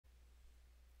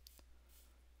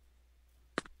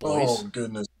boys. Oh,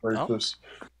 goodness Oh, gracious.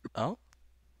 oh,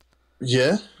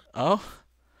 Yeah? oh.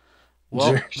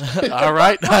 Well, all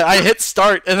right. I hit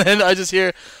start, and then I just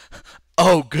hear,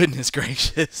 "Oh goodness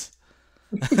gracious!"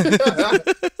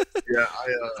 Yeah,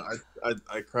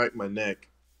 I cracked my neck,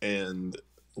 and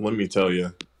let me tell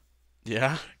you,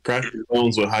 Yeah. cracking your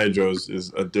bones with hydros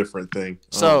is a different thing.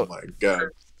 Oh So, my god.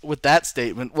 with that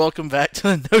statement, welcome back to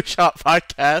the No Shot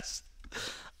Podcast.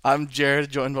 I'm Jared,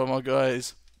 joined by my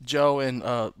guys Joe and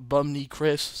Bum Knee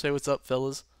Chris. Say what's up,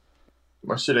 fellas.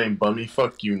 My shit ain't bummy.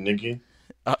 Fuck you, nigga.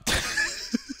 Uh,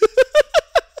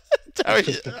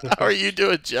 how are you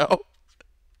doing, Joe?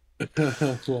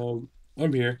 Well,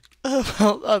 I'm here.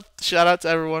 Shout out to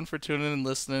everyone for tuning in and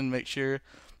listening. Make sure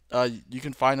you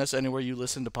can find us anywhere you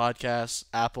listen to podcasts: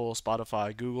 Apple,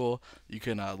 Spotify, Google. You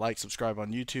can like, subscribe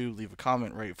on YouTube, leave a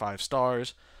comment, rate 5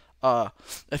 stars.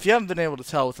 If you haven't been able to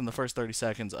tell within the first 30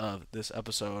 seconds of this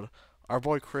episode, our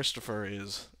boy Christopher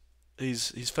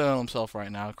he's feeling himself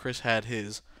right now. Chris had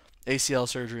his ACL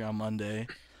surgery on Monday,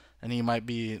 and he might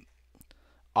be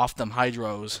off them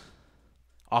hydros,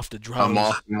 off the drugs. I'm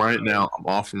off from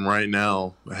right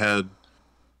now. I had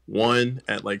one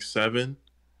at like 7,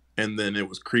 and then it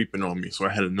was creeping on me, so I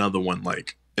had another one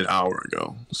like an hour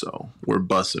ago. So we're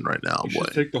bussing right now, You boy.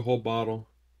 should take the whole bottle.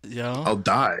 Yo. I'll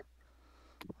die.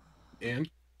 And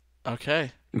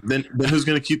Okay. Then who's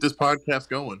gonna keep this podcast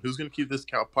going? Who's gonna keep this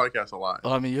podcast alive?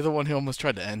 Well, I mean, you're the one who almost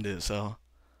tried to end it, so.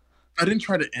 I didn't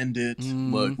try to end it.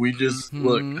 Look, we just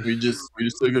Mhm. we just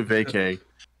took a vacay,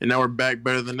 and now we're back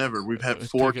better than ever. We've had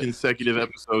 4 consecutive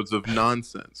episodes of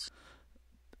nonsense.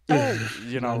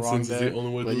 You're not wrong Nonsense is the there.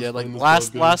 only way But to yeah, like explain this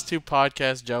last world, last 2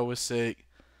 podcasts, Joe was sick.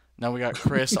 Now we got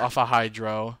Chris off a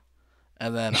hydro,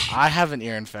 and then I have an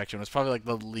ear infection. It's probably like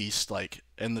the least, like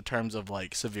in the terms of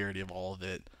like severity of all of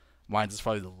it. Mine's is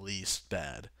probably the least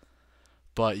bad.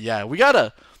 But yeah, we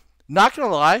gotta. Not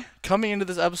gonna lie, coming into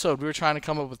this episode, we were trying to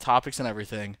come up with topics and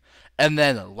everything, and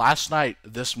then last night,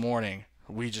 this morning,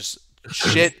 we just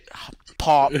shit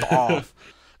popped off.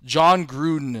 John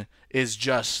Gruden is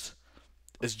just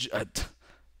I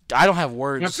don't have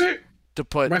words to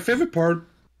put. My favorite part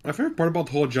about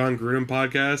the whole John Gruden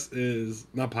podcast is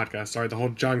the whole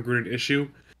John Gruden issue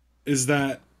is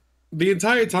that the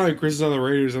entire time Chris is on the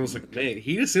Raiders, I was like, man,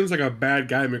 he just seems like a bad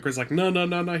guy. And Chris is like, no,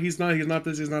 he's not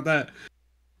this, he's not that.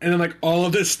 And then like all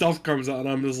of this stuff comes out, and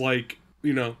I'm just like,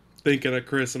 thinking of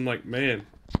Chris. I'm like, man,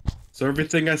 so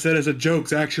everything I said as a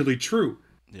joke's actually true.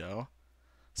 Yo.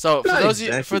 So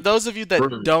for those of you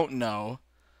that don't know,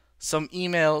 some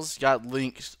emails got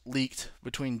leaked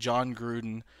between John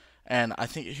Gruden and I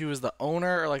think he was the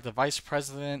owner or like the vice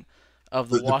president of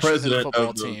the Washington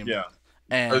football team. Yeah.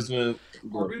 And President.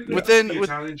 The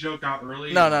Italian joke out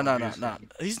early. No.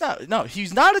 He's not. No,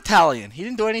 he's not Italian. He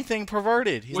didn't do anything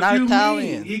perverted. He's not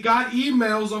Italian. He got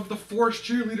emails of the forced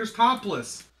cheerleaders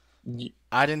topless.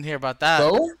 I didn't hear about that.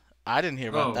 So? I didn't hear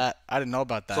about that. I didn't know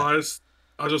about that. So I was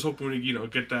just hoping to,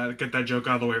 get that joke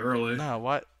out of the way early. No,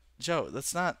 what, Joe?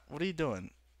 That's not. What are you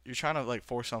doing? You're trying to like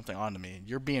force something onto me.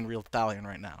 You're being real Italian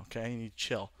right now. Okay, you need to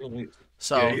chill.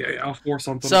 So I'll force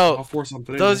something.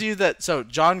 Those of you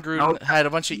John Gruden had a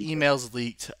bunch of emails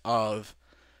leaked of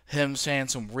him saying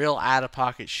some real out of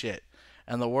pocket shit.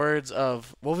 And the words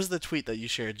of what was the tweet that you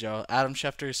shared, Joe? Adam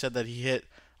Schefter said that he hit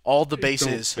all the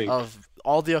bases of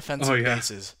all the offensive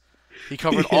bases. He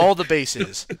covered all the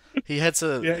bases. He had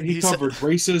to. Yeah, he covered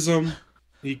racism.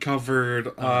 He covered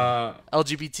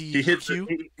LGBTQ.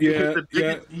 He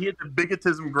hit the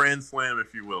bigotism grand slam,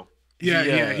 if you will. He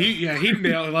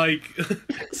nailed like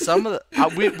some of the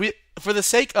we for the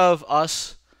sake of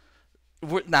us.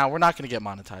 We're not going to get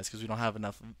monetized because we don't have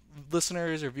enough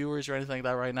listeners or viewers or anything like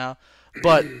that right now.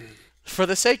 But for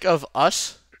the sake of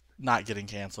us not getting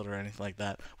canceled or anything like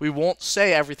that, we won't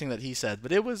say everything that he said.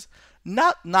 But it was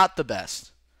not the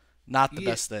best. Not the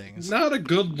best things. Not a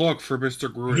good look for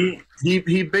Mr. Gruden.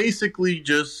 He basically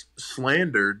just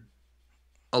slandered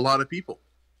a lot of people.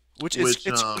 Which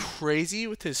it's crazy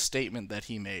with his statement that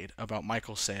he made about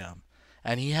Michael Sam.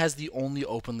 And he has the only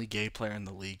openly gay player in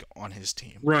the league on his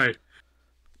team. Right.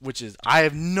 Which is, I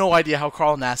have no idea how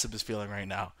Carl Nassib is feeling right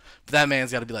now. But that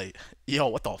man's got to be like, yo,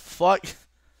 what the fuck?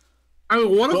 I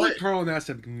mean, what if Carl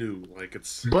Nassib knew? Like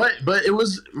it's. But it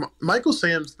was Michael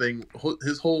Sam's thing.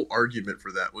 His whole argument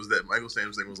for that was that Michael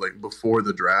Sam's thing was like before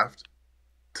the draft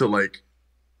to like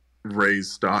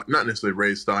raise stock, not necessarily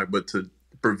raise stock, but to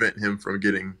prevent him from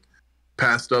getting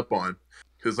passed up on.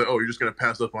 Because like, oh, you're just gonna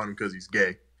pass up on him because he's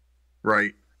gay,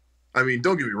 right? I mean,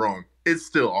 don't get me wrong, it's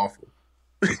still awful,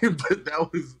 but that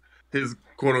was his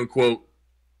quote unquote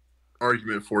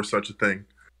argument for such a thing.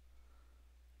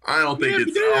 I don't think Yeah, it's.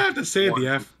 you didn't have to say the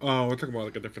F. Oh, we're talking about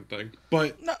like a different thing.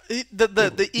 But No,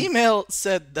 the email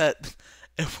said that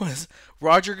it was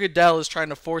Roger Goodell is trying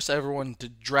to force everyone to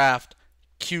draft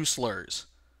Q slurs.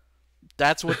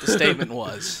 That's what the statement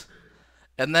was.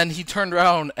 And then he turned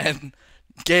around and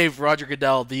gave Roger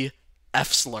Goodell the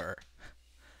F slur.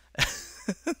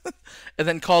 And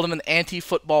then called him an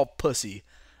anti-football pussy.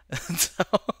 So,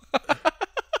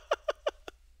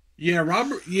 yeah,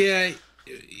 Robert. Yeah,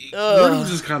 Ugh. Williams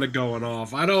is kind of going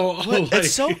off. I don't. Like,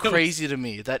 It's so crazy to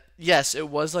me that yes, it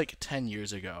was like 10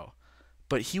 years ago,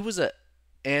 but he was a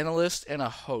analyst and a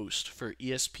host for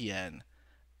ESPN,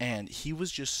 and he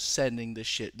was just sending the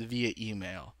shit via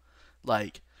email.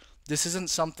 Like, this isn't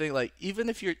something like even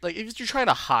if you're trying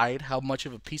to hide how much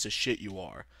of a piece of shit you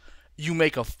are, you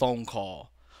make a phone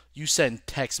call, you send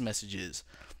text messages.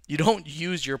 You don't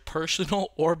use your personal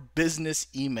or business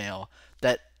email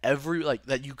that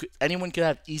anyone could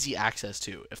have easy access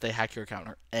to if they hack your account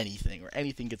or anything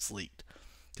gets leaked,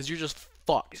 because you're just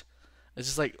fucked. It's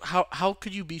just like how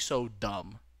could you be so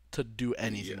dumb to do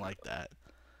anything like that?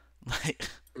 Like,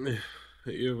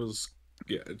 it was.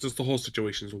 Yeah, just the whole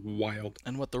situation is wild.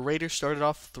 and what the Raiders started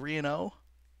off 3-0,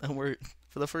 and we're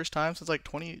for the first time since like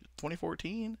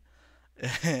 2014,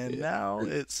 and now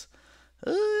it's.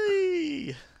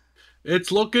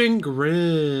 It's looking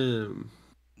grim.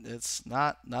 It's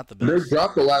not the They best.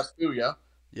 dropped the last two, yeah.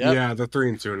 Yep. Yeah, they're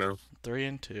 3-2 now.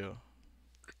 3-2.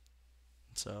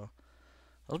 So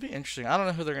it'll be interesting. I don't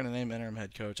know who they're gonna name interim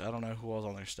head coach. I don't know who else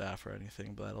on their staff or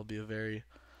anything, but it'll be a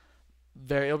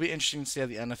it'll be interesting to see how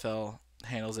the NFL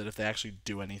handles it if they actually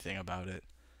do anything about it.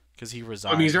 Because he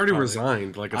resigned. I mean, he's already probably.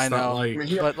 resigned. Like, it's I know, not like. I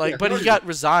mean, but he got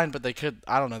resigned. But they could,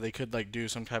 I don't know, they could like do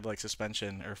some type of like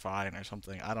suspension or fine or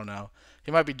something. I don't know.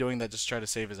 He might be doing that just to try to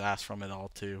save his ass from it all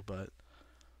too. But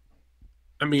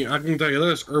I mean, I can tell you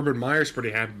this: Urban Meyer's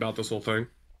pretty happy about this whole thing.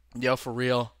 yo, for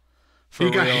real,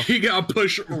 He got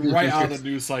pushed right out of the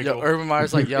news cycle. Yo, Urban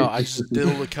Meyer's like, yo, I just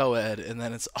diddled a co-ed, and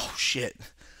then it's oh shit.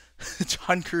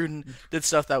 John Gruden did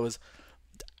stuff that was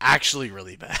actually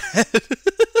really bad.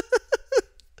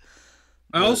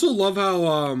 I also love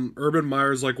how Urban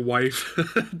Meyer's like wife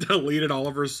deleted all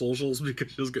of her socials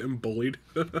because she was getting bullied.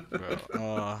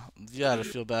 Bro, you gotta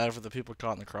feel bad for the people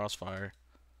caught in the crossfire.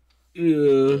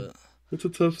 Yeah, it's a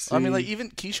tough scene. I mean, like,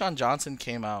 even Keyshawn Johnson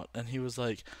came out, and he was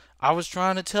like, I was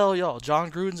trying to tell y'all,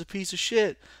 John Gruden's a piece of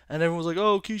shit. And everyone was like,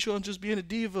 oh, Keyshawn's just being a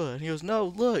diva. And he goes, no,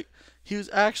 look, he was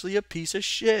actually a piece of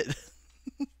shit.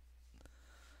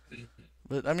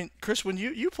 But, I mean, Chris, when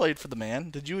you played for the man,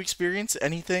 did you experience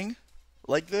anything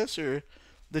like this? Or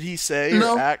did he say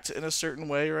No. or act in a certain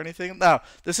way or anything? No,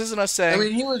 this isn't us saying... I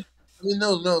mean,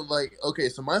 no, like, okay,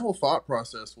 so my whole thought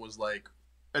process was like,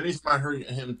 at least I heard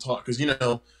him talk, because,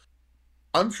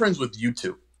 I'm friends with you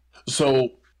two. So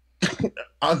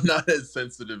I'm not as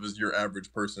sensitive as your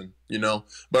average person,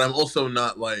 but I'm also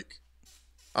not like,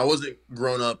 I wasn't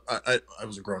grown up. I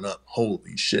wasn't grown up.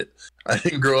 Holy shit. I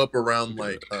didn't grow up around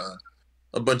like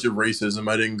a bunch of racism.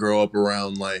 I didn't grow up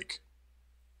around like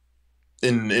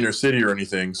in the inner city or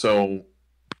anything. So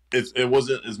it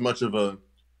wasn't as much of a,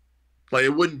 like,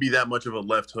 it wouldn't be that much of a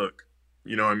left hook.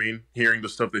 You know what I mean? Hearing the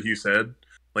stuff that he said,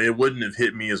 like, it wouldn't have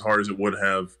hit me as hard as it would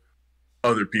have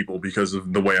other people because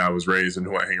of the way I was raised and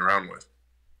who I hang around with.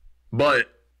 But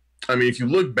I mean, if you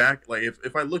look back, like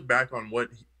if I look back on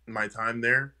my time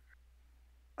there,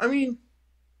 I mean,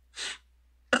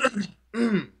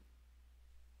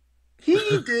 he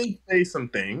did say some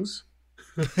things,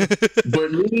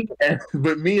 but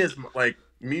me as like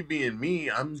me being me,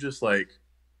 I'm just like,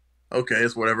 okay,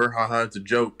 it's whatever, haha, it's a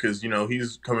joke, because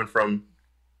he's coming from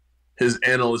his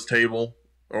analyst table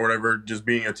or whatever, just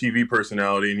being a TV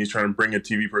personality, and he's trying to bring a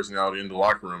TV personality into the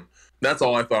locker room. That's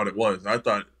all I thought it was. I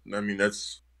mean,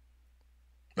 that's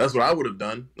what I would have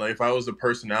done. Like, if I was a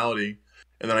personality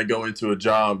and then I go into a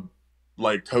job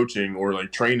like coaching or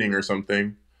like training or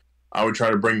something, I would try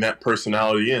to bring that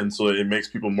personality in so that it makes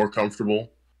people more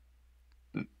comfortable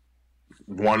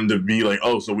wanting to be like,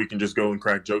 oh, so we can just go and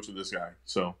crack jokes with this guy.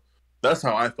 So that's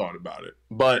how I thought about it.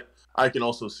 But I can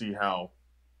also see how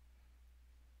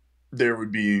there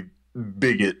would be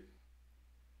bigot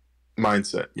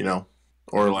mindset,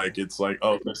 or like, it's like,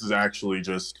 oh, this is actually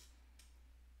just,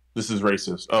 this is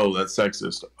racist. Oh, that's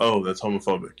sexist. Oh, that's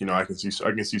homophobic. I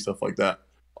can see stuff like that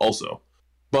also.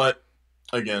 But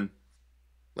again,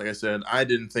 like I said, I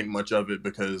didn't think much of it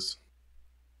because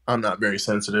I'm not very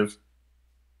sensitive,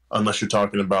 unless you're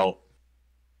talking about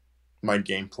my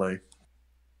gameplay.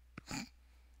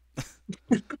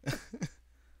 Yeah,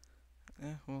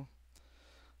 well,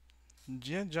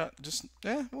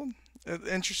 yeah, well,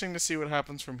 interesting to see what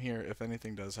happens from here, if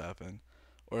anything does happen,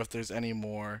 or if there's any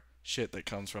more shit that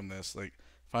comes from this. Like,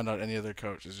 find out any other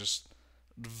coach is just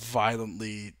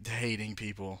violently hating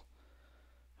people.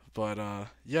 But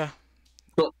yeah.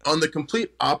 So on the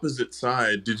complete opposite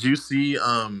side, did you see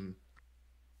who's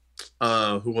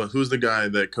the guy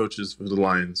that coaches for the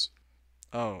Lions?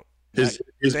 Oh, His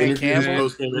Dan interview, Campbell? his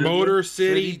post-game interview? Motor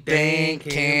City Dan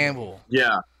Campbell.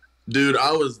 Yeah, dude,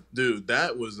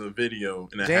 that was a video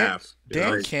and a half.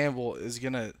 Dan Like, Campbell is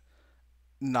gonna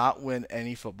not win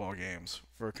any football games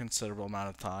for a considerable amount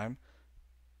of time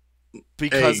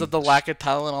because of the lack of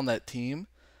talent on that team.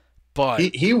 But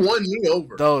he won me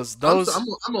over. those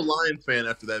I'm a Lion fan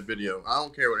after that video. I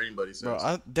don't care what anybody says.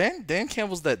 bro, Dan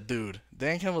Campbell's that dude.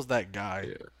 Dan Campbell's that guy.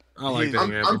 Yeah. I like He's- Dan I'm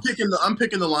Campbell. I'm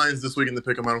picking the Lions this week in the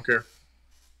pick 'em. I don't care.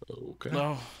 Okay.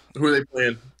 No, Who are they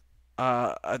playing?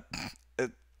 I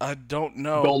don't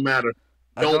know. Don't matter.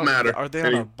 I Don't matter. Are they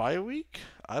on a bye week?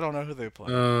 I don't know who they play.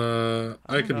 I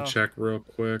don't can know. check real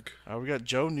quick. We got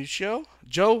Joe Nuccio.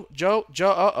 Joe.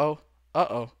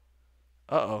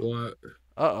 What?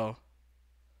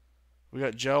 We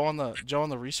got Joe on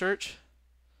the research.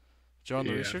 Joe on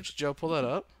the Yeah. research. Joe, pull that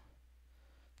up.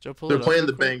 Joe, pull They're it up. playing real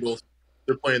the quick. Bengals.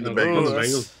 They're playing the Oh, Ooh, Bengals. the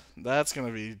Bengals. that's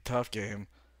gonna be a tough game.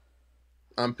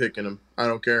 I'm picking them. I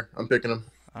don't care. I'm picking them.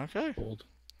 Okay. Hold.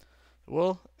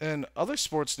 Well, in other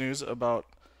sports news about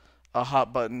a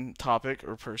hot button topic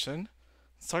or person,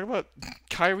 let's talk about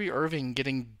Kyrie Irving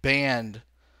getting banned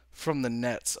from the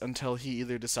Nets until he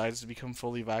either decides to become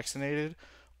fully vaccinated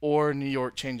or New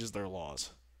York changes their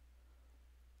laws.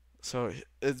 So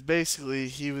it's basically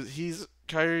he's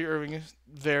Kyrie Irving is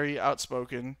a very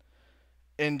outspoken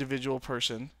individual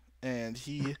person, and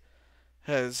he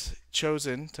has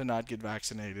chosen to not get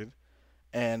vaccinated.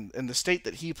 And in the state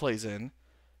that he plays in,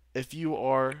 if you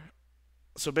are,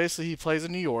 so basically he plays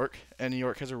in New York, and New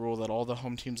York has a rule that all the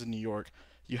home teams in New York,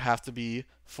 you have to be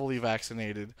fully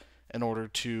vaccinated in order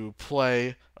to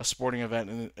play a sporting event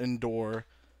in an indoor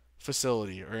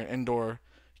facility or an indoor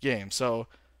game. So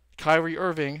Kyrie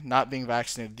Irving not being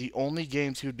vaccinated, the only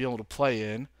games he would be able to play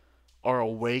in are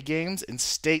away games in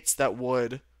states that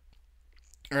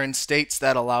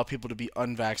allow people to be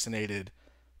unvaccinated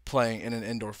playing in an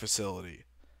indoor facility.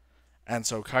 And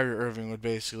so Kyrie Irving would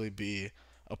basically be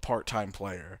a part-time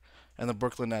player. And the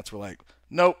Brooklyn Nets were like,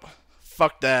 nope,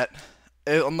 fuck that.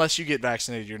 Unless you get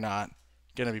vaccinated, you're not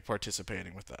going to be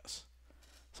participating with us.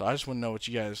 So I just want to know what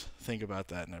you guys think about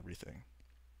that and everything.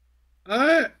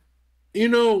 I've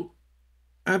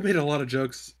made a lot of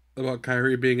jokes about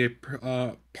Kyrie being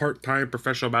a part-time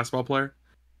professional basketball player.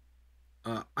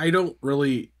 I don't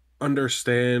really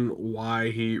understand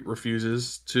why he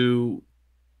refuses to,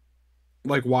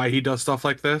 why he does stuff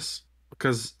like this.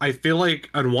 Because I feel like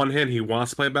on one hand he wants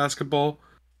to play basketball,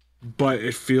 but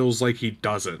it feels like he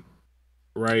doesn't,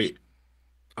 right?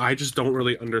 I just don't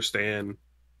really understand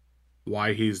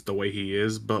why he's the way he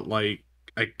is, but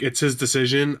it's his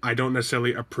decision. I don't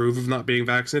necessarily approve of not being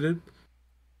vaccinated,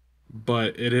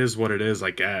 but it is what it is, I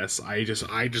guess. I just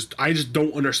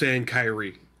don't understand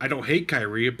Kyrie. I don't hate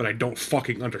Kyrie, but I don't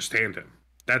fucking understand him.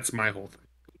 That's my whole thing.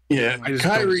 Yeah, I just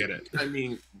Kyrie. don't get it. I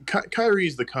mean,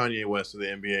 Kyrie's the Kanye West of the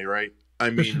NBA, right? I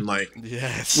mean,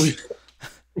 Yes.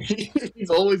 he's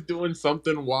always doing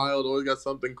something wild, always got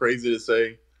something crazy to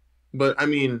say. But I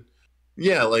mean,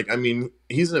 yeah,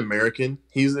 he's an American.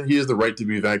 He has the right to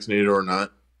be vaccinated or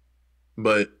not.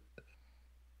 But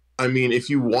I mean, if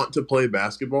you want to play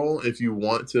basketball, if you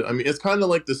want to, I mean, it's kind of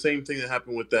like the same thing that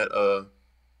happened with that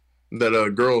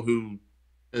girl who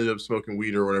ended up smoking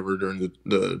weed or whatever during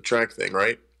the track thing,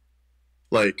 right?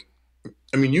 I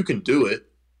mean, you can do it,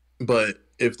 but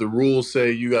if the rules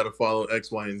say you got to follow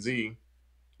X, Y, and Z,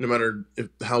 no matter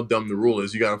how dumb the rule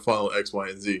is, you got to follow X, Y,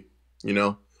 and Z, you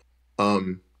know?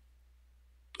 And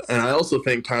I also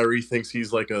think Kyrie thinks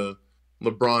he's like a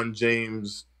LeBron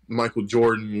James, Michael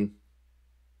Jordan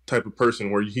type of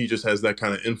person where he just has that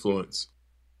kind of influence.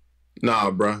 Nah,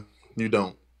 bruh, you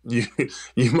don't. You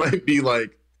might be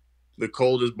like the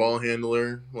coldest ball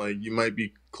handler, you might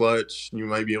be clutch, you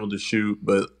might be able to shoot,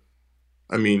 but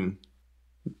I mean,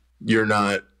 you're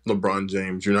not LeBron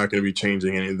James. You're not going to be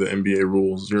changing any of the NBA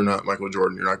rules. You're not Michael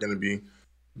Jordan. You're not going to be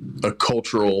a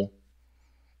cultural,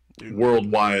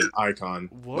 worldwide icon.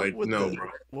 What would bro.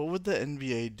 What would the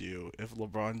NBA do if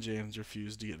LeBron James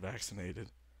refused to get vaccinated?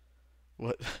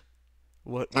 What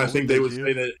I think they would do?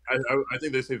 say that. I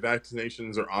think they say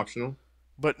vaccinations are optional.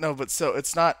 But so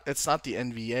it's not the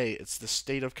NBA. It's the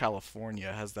state of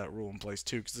California has that rule in place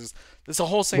too. Because there's a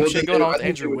whole same shit going on with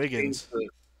Andrew Wiggins.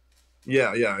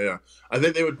 Yeah. I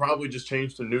think they would probably just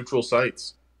change to neutral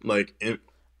sites, or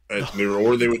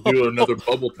they would do another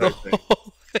bubble type thing.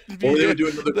 Or they would do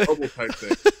another bubble type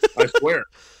thing. I swear.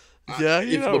 Yeah,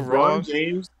 you're not wrong.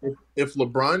 If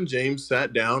LeBron James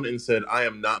sat down and said, "I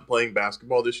am not playing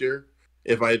basketball this year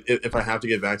if I have to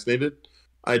get vaccinated,"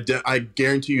 I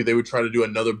guarantee you they would try to do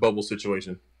another bubble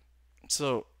situation.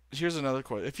 So here's another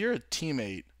question: if you're a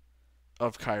teammate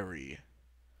of Kyrie,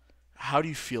 how do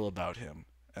you feel about him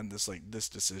and this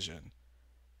decision?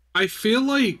 I feel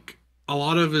like a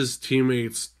lot of his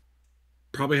teammates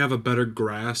probably have a better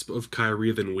grasp of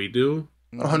Kyrie than we do.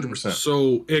 100%.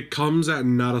 So it comes at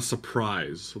not a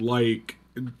surprise. Like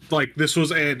this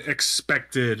was an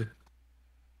expected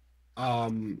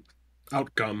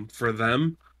outcome for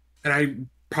them. And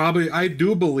I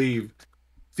do believe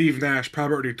Steve Nash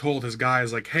probably already told his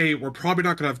guys, like, hey, we're probably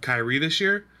not gonna have Kyrie this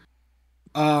year.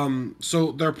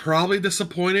 So they're probably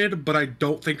disappointed, but I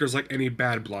don't think there's like any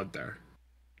bad blood there.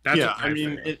 That's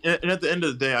and at the end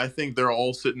of the day, I think they're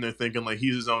all sitting there thinking like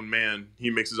he's his own man.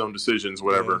 He makes his own decisions,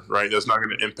 whatever, right? That's not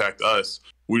going to impact us.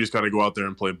 We just got to go out there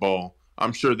and play ball.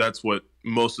 I'm sure that's what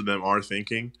most of them are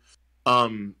thinking.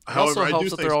 However, I do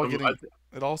think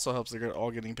it also helps they're all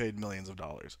getting paid millions of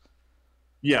dollars.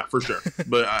 Yeah, for sure.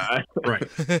 But I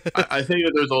think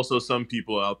that there's also some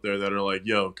people out there that are like,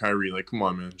 "Yo, Kyrie, like, come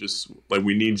on, man, just like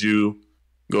we need you.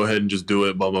 Go ahead and just do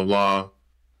it." Blah blah blah.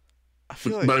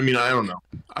 But I mean, I don't know.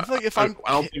 I feel like I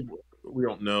don't think we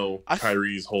don't know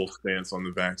Kyrie's whole stance on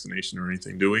the vaccination or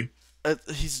anything, do we?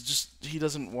 He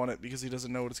doesn't want it because he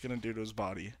doesn't know what it's gonna do to his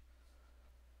body.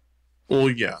 Well,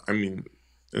 yeah. I mean,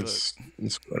 it's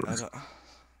whatever.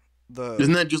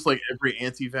 Isn't that just like every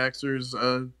anti-vaxxer's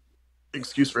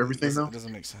excuse for everything, though? It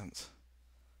doesn't make sense.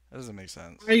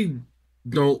 I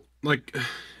don't like.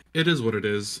 It is what it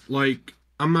is. Like,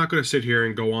 I'm not going to sit here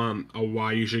and go on a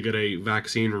why you should get a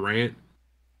vaccine rant.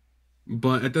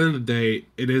 But at the end of the day,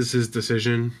 it is his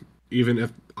decision. Even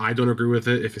if I don't agree with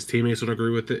it, if his teammates don't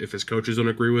agree with it, if his coaches don't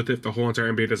agree with it, if the whole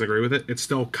entire NBA doesn't agree with it, it's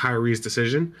still Kyrie's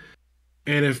decision.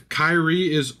 And if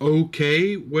Kyrie is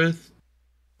okay with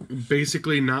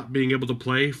basically not being able to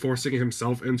play, forcing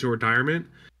himself into retirement,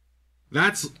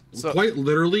 that's quite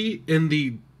literally, in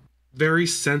the very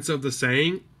sense of the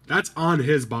saying, that's on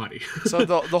his body. So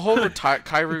the whole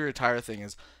Kyrie retire thing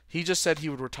is, he just said he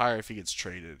would retire if he gets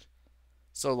traded.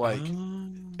 So like,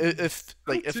 if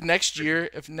next year,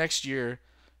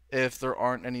 if there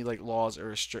aren't any like laws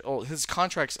or his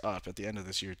contract's up at the end of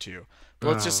this year too. But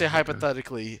let's just say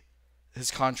hypothetically,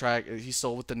 his contract, he's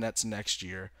still with the Nets next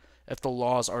year. If the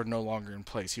laws are no longer in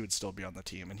place, he would still be on the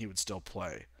team and he would still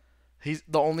play. He's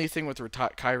the only thing with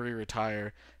Kyrie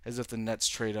retire is if the Nets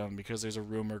trade him, because there's a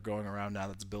rumor going around now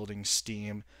that's building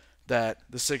steam that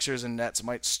the Sixers and Nets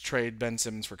might trade Ben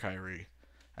Simmons for Kyrie.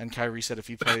 And Kyrie said if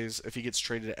he gets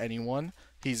traded to anyone,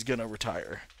 he's gonna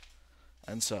retire.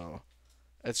 And so,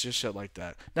 it's just shit like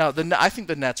that. Now, I think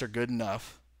the Nets are good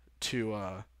enough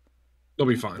to. They'll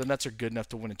be fine. The Nets are good enough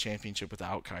to win a championship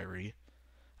without Kyrie.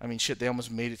 I mean, shit, they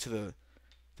almost made it to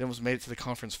the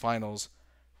conference finals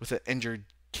with an injured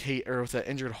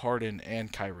Harden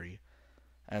and Kyrie.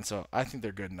 And so I think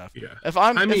they're good enough. Yeah.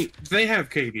 They have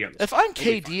KD. If I'm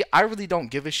KD, I really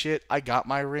don't give a shit. I got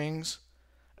my rings.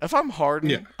 If I'm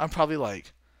Harden, I'm probably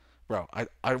like, bro,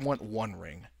 I want one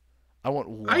ring. I want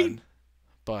one.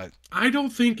 But I don't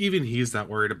think even he's that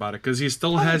worried about it because he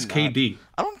still has KD.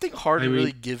 I don't think Harden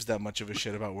really gives that much of a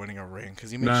shit about winning a ring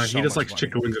because he makes he just likes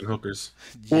chicken wings and hookers.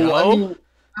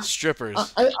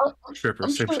 Strippers.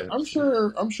 Strippers. I'm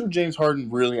sure James Harden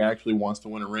really actually wants to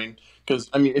win a ring because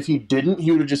I mean, if he didn't,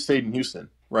 he would have just stayed in Houston,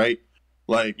 right?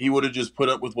 Like he would have just put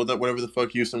up with whatever the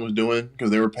fuck Houston was doing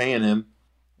because they were paying him.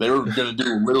 They were gonna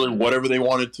do literally whatever they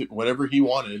wanted to, whatever he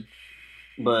wanted.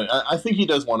 But I think he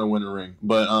does want to win a ring.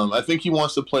 But I think he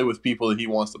wants to play with people that he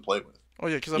wants to play with. Oh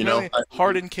yeah, because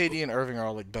Harden, KD, and Irving are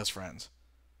all like best friends.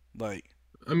 Like,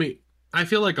 I mean, I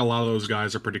feel like a lot of those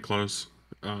guys are pretty close.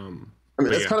 I mean,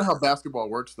 that's kind of how basketball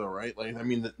works, though, right? Like, I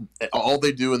mean, all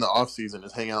they do in the off season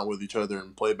is hang out with each other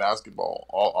and play basketball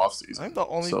all off season. I think the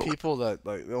only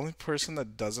the only person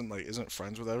that doesn't isn't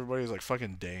friends with everybody is like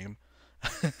fucking Dame.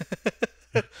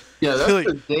 Yeah,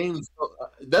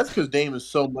 that's because Dame is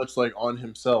so much like on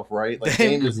himself, right? Like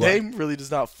Dame really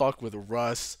does not fuck with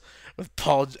Russ, with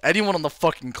Paul, anyone on the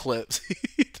fucking Clips.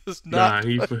 He does not. Nah,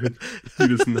 he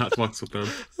does not fucks with them.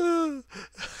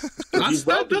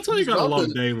 That's why you gotta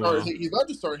love Dame. He's about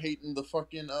to start hating the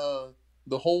fucking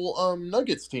the whole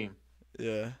Nuggets team.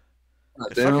 Yeah.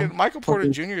 Fucking Michael Porter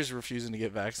Jr. is refusing to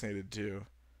get vaccinated too.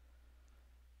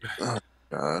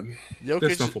 God.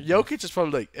 Jokic is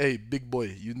probably like, hey, big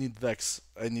boy, you need vax.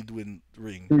 I need to win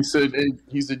ring. He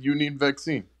said you need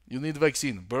vaccine. You need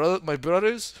vaccine. My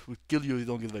brothers will kill you if you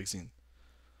don't get vaccine.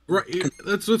 Right.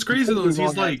 That's what's crazy though, is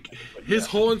he's like, his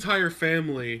whole entire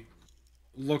family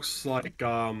looks like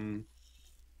they're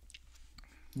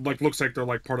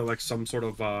like part of like some sort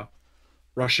of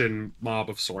Russian mob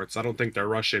of sorts. I don't think they're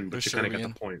Russian, They're but you kind of get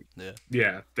Serbian. the point. Yeah.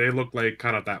 Yeah, they look like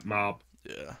kind of that mob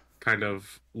Yeah. kind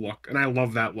of look, and I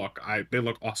love that look. They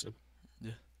look awesome.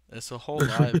 Yeah. It's a whole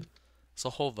vibe. It's a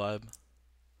whole vibe.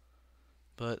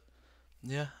 But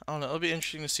yeah, I don't know. It'll be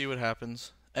interesting to see what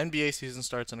happens. NBA season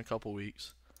starts in a couple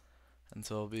weeks, and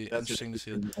so it'll be That's interesting to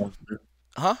see. interesting.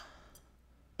 Huh?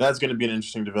 That's going to be an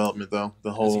interesting development, though. The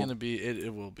It's whole gonna be.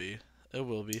 It will be. It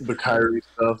will be. the Kyrie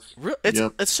stuff.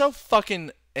 Yep. It's so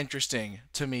fucking interesting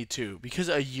to me too because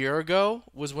a year ago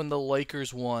was when the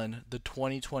Lakers won the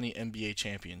 2020 NBA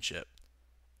championship,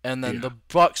 and then Yeah. the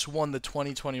Bucks won the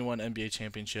 2021 NBA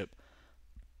championship.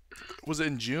 Was it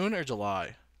in June or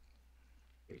July?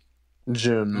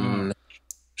 June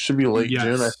should be late Yes.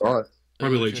 June. I thought.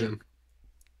 Probably late Okay. June.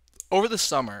 Over the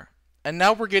summer, and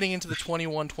now we're getting into the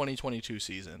 21-2022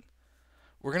 season.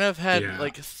 We're gonna have had Yeah.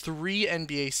 like 3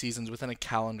 NBA seasons within like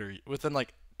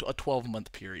a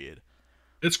 12-month period.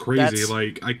 It's crazy. That's-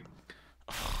 Like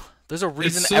There's a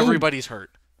reason so- everybody's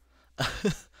hurt.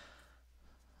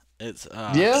 It's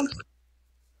Yeah.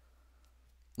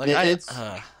 like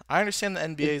Yeah, I understand the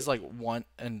NBA's like want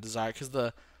and desire because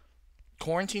the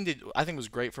quarantine I think was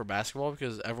great for basketball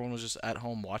because everyone was just at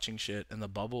home watching shit and the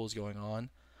bubble was going on,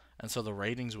 and so the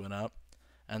ratings went up,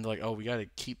 and they're like, oh, we got to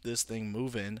keep this thing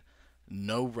moving,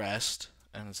 no rest,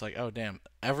 and it's like, oh damn,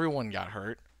 everyone got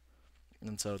hurt,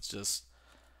 and so it's just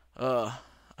I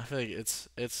feel like it's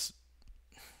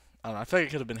I don't know, I feel like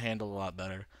it could have been handled a lot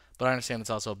better, but I understand it's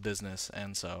also a business,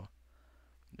 and so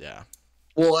yeah.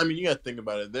 Well, I mean, you got to think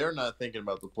about it. They're not thinking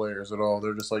about the players at all.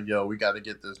 They're just like, "Yo, we got to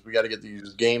get this. We got to get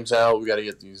these games out. We got to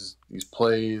get these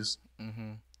plays.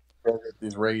 Mhm. We gotta get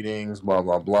these ratings. Blah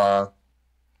blah blah."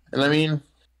 And I mean,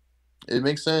 it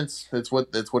makes sense. It's what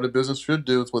a business should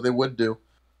do. It's what they would do.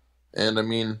 And I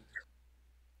mean,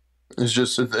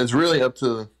 it's really up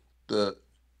to the.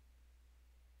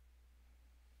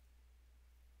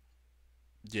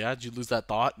 Yeah, did you lose that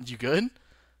thought? You good?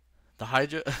 The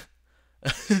Hydra.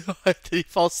 Did he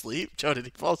fall asleep? Joe, did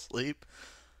he fall asleep?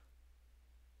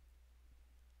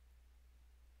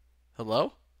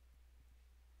 Hello?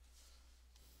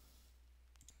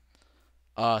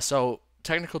 So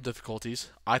technical difficulties.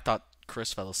 I thought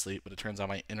Chris fell asleep, but it turns out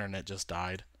my internet just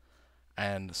died.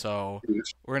 And so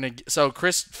so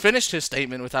Chris finished his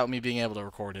statement without me being able to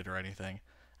record it or anything.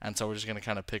 And so we're just gonna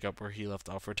kind of pick up where he left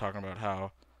off. We're talking about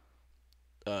how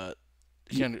we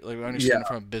understand it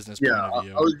from a business point Yeah, of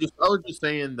view. I was just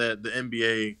saying that the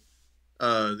NBA,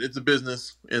 it's a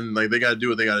business and like they got to do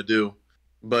what they got to do.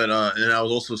 But and I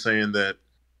was also saying that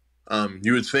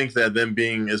you would think that them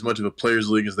being as much of a players'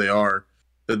 league as they are,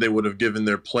 that they would have given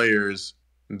their players,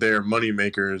 their money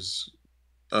makers,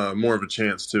 more of a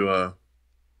chance to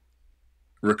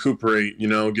recuperate. You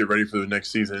know, get ready for the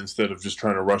next season instead of just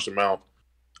trying to rush them out.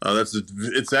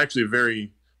 It's actually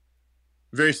very,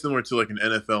 very similar to like an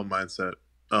NFL mindset.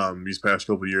 These past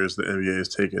couple of years, the NBA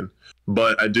has taken,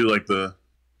 but I do like the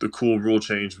cool rule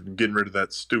change, getting rid of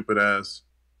that stupid ass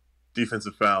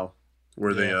defensive foul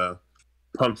where they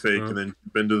pump fake and then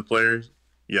jump into the players.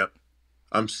 Yep,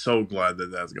 I'm so glad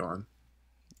that that's gone.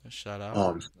 Shout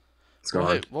out. It's Well,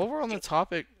 gone. hey, while we're on the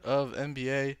topic of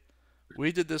NBA,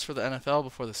 we did this for the NFL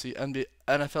before the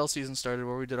NFL season started,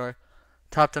 where we did our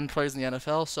top 10 players in the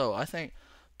NFL. So I think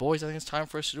it's time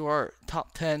for us to do our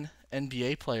top 10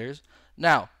 NBA players.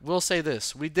 Now, we'll say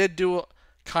this: we did do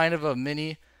kind of a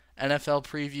mini NFL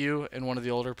preview in one of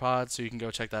the older pods, so you can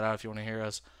go check that out if you want to hear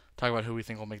us talk about who we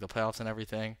think will make the playoffs and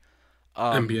everything.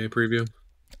 NBA preview.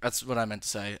 That's what I meant to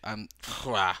say.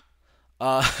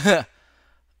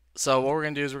 So what we're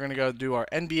gonna do is we're gonna go do our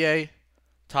NBA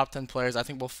top 10 players. I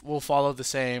think we'll follow the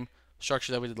same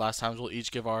structure that we did last time. We'll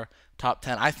each give our top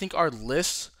 10. I think our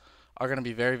lists are gonna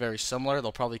be very, very similar.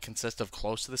 They'll probably consist of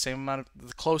close to the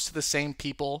same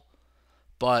people,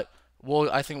 but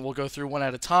I think we'll go through one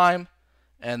at a time.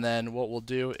 And then what we'll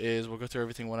do is we'll go through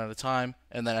everything one at a time,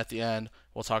 and then at the end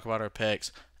we'll talk about our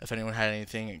picks. If anyone had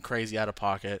anything crazy out of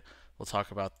pocket, we'll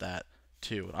talk about that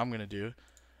too. What I'm gonna do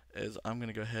is I'm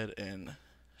gonna go ahead and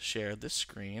share this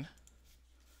screen,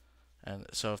 and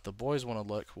so if the boys want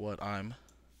to look what I'm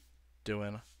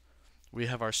doing, we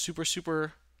have our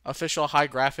super official high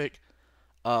graphic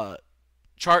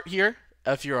chart here.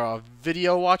 If you're a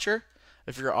video watcher,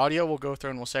 if you're audio, we'll go through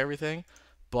and we'll say everything,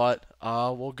 but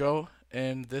we'll go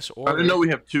in this order. I didn't know we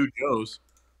have two Joes.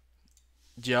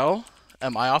 Yo,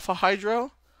 am I off a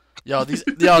hydro?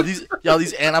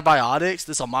 These antibiotics,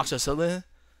 this amoxicillin,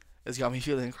 it's got me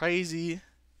feeling crazy.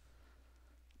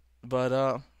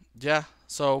 But yeah,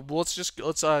 so let's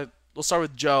start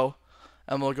with Joe.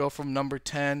 and we'll go from number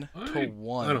 10 to I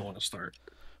 1. don't want to start.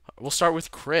 We'll start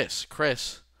with Chris.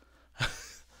 Chris.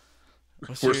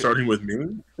 We're starting with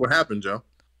me? What happened, Joe?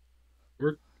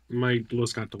 My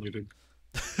list got deleted.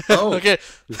 Oh, Okay.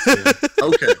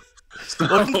 okay.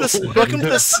 Welcome to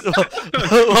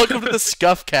the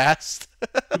Scuff Cast.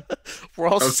 We're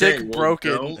all sick, well,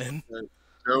 broken.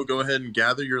 Joe, go ahead and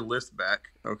gather your list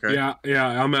back. Okay.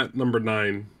 Yeah, I'm at number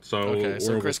 9. So Okay,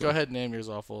 so we're Chris, go almost ahead and name yours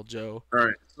awful. Joe. All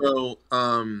right. So,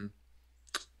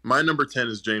 my number 10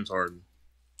 is James Harden.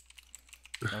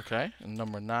 Okay, and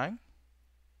number 9.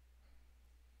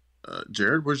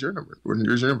 Jared, where's your number?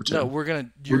 Where's your number 10? No,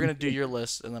 you're gonna do your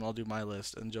list, and then I'll do my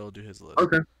list, and Joe will do his list.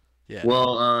 Okay. Yeah.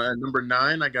 Well, at number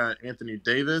 9, I got Anthony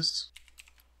Davis.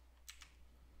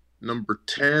 Number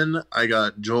 10, I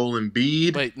got Joel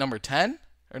Embiid. Wait, number 10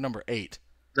 or number 8?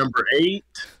 Number 8,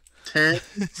 10,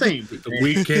 same.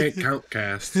 We can't count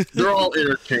cast. They're all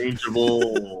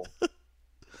interchangeable.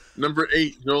 Number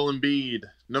 8, Joel Embiid.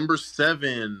 Number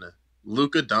 7,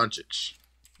 Luka Doncic.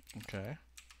 Okay.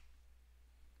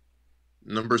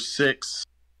 Number 6,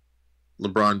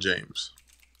 LeBron James.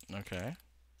 Okay.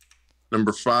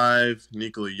 Number 5,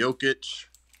 Nikola Jokic.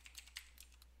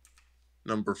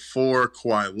 Number 4,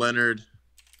 Kawhi Leonard.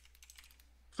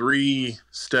 3,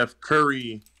 Steph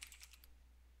Curry.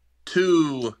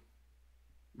 2,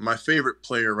 my favorite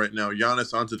player right now,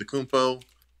 Giannis Antetokounmpo.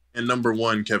 And number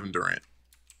 1, Kevin Durant.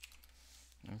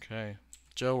 Okay.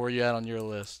 Joe, where you at on your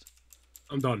list?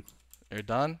 I'm done. You're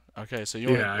done? Okay, so I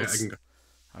can go.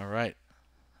 All right.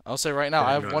 I'll say right now, Yeah, I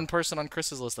go have ahead. one person on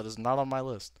Chris's list that is not on my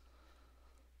list.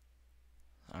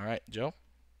 All right, Joe.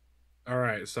 All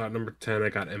right, so at number 10, I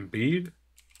got Embiid.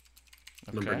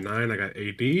 Okay. Number 9, I got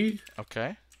AD.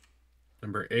 Okay.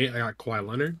 Number 8, I got Kawhi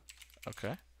Leonard.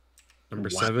 Okay. Number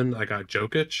Wow. 7, I got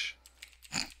Jokic.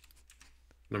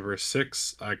 Number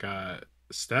 6, I got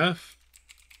Steph.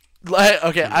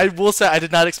 Okay, I will say I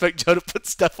did not expect Joe to put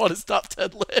Steph on his top 10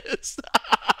 list.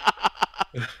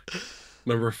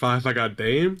 Number 5, I got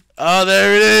Dame. Oh,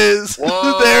 there it is.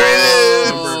 Whoa! There it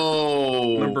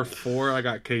is. Number 4, I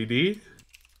got KD.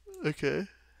 Okay.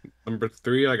 Number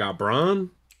 3, I got Braun.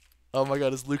 Oh my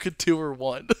God, is Luka 2 or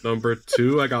 1? Number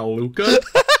 2, I got Luka.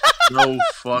 No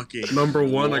fucking Number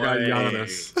 1, I got way.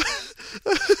 Giannis.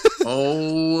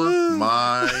 Oh my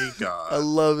I god.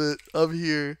 love it. I'm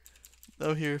here.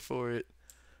 I'm here for it.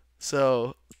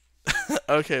 So,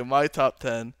 okay, my top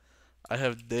 10. I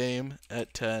have Dame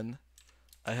at 10.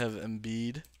 I have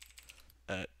Embiid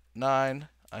at 9.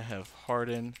 I have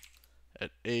Harden at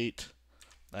 8.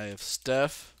 I have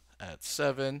Steph at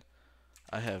 7.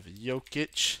 I have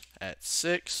Jokic at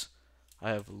 6.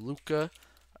 I have Luka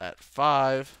at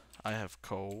 5. I have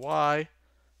Kawhi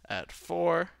at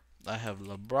 4. I have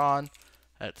LeBron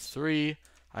at 3.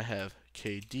 I have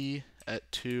KD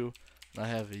at 2. And I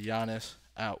have Giannis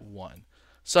at 1.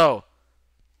 So,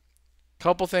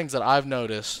 couple things that I've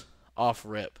noticed off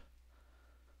rip.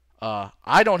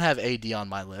 I don't have AD on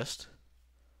my list.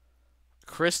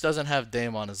 Chris doesn't have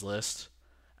Dame on his list.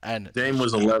 And Dame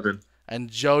was 11.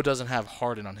 and Joe doesn't have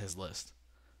Harden on his list.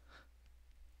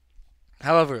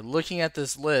 However, looking at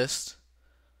this list,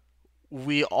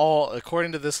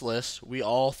 according to this list, we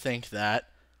all think that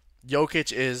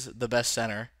Jokic is the best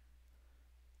center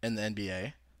in the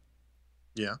NBA.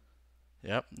 Yeah.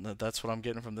 Yep, that's what I'm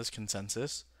getting from this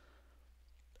consensus.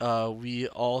 We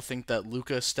all think that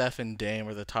Luka, Steph, and Dame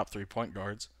are the top 3 point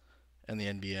guards in the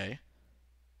NBA.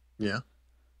 Yeah.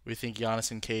 We think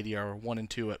Giannis and KD are 1 and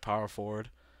 2 at power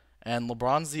forward. And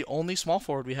LeBron's the only small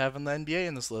forward we have in the NBA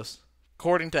in this list,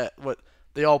 according to what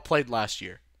they all played last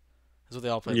year. That's what they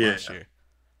all played last year.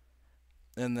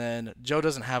 And then Joe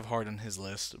doesn't have Harden on his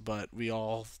list, but we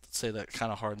all say that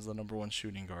kind of Harden's the number 1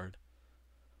 shooting guard.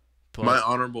 But, My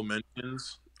honorable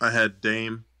mentions, I had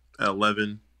Dame at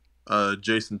 11,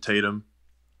 Jason Tatum,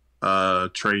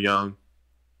 Trae Young,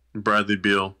 Bradley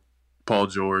Beal, Paul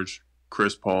George,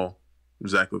 Chris Paul,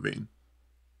 Zach LaVine.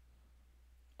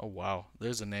 oh wow,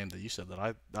 there's a name that you said that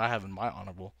I have in my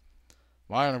honorable.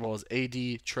 My honorable is AD,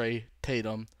 Trae,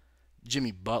 Tatum,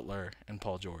 Jimmy Butler, and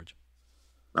Paul George.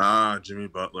 Ah, Jimmy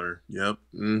Butler. Yep.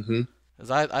 Mm-hmm. 'Cause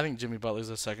I think Jimmy Butler's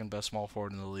the second best small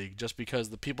forward in the league, just because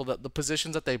the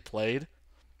positions that they played,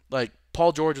 like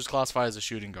Paul George was classified as a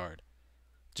shooting guard,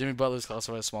 Jimmy Butler's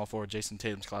classified as small forward, Jason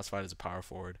Tatum's classified as a power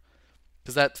forward.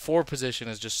 Because that 4 position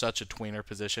is just such a tweener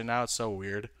position now. It's so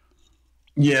weird.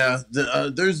 Yeah,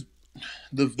 there's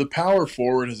the power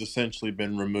forward has essentially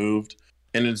been removed,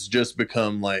 and it's just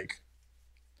become like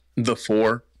the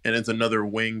 4, and it's another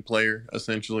wing player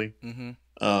essentially.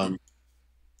 Mm-hmm.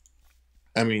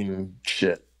 I mean,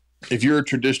 shit. If you're a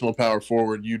traditional power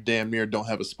forward, you damn near don't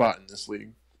have a spot in this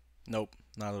league. Nope,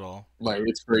 not at all. Like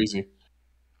it's crazy.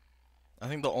 I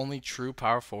think the only true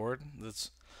power forward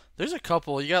there's a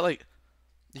couple. You got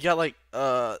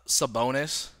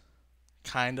Sabonis,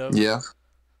 kind of. Yeah.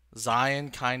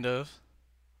 Zion, kind of.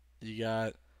 You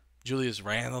got Julius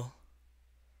Randle.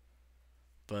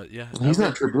 But yeah, He's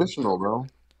not traditional, bro.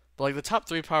 But like the top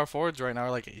three power forwards right now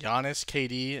are like Giannis,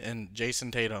 KD, and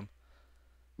Jason Tatum,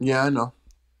 Yeah, I know.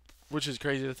 which is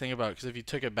crazy to think about because if you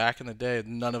took it back in the day,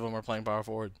 none of them are playing power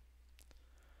forward.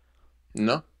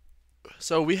 No.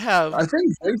 So we have I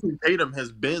think Jason Tatum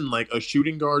has been like a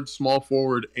shooting guard, small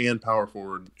forward, and power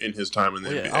forward in his time in the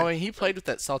NBA. I mean, he played with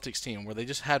that Celtics team where they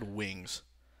just had wings.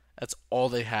 That's all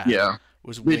they had. Yeah.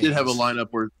 Was They wings. did have a lineup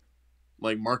where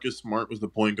like Marcus Smart was the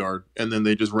point guard, and then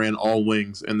they just ran all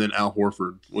wings, and then Al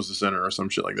Horford was the center or some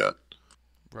shit like that.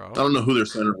 Bro. I don't know who their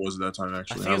center was at that time, I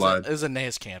actually. think I lied. it was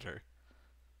Aeneas Cantor.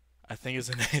 I think it's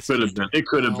Aeneas Could have been. It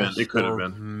could have been. It could have Or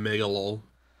been. Megalol.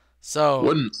 So,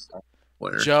 Wouldn't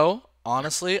player. Joe,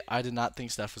 honestly, I did not think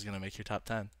Steph was going to make your top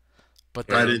 10.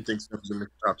 But I then, didn't think Steph was in the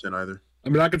top 10 either. I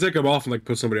mean, I could take him off and like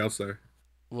put somebody else there.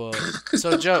 well,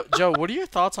 so Joe, what are your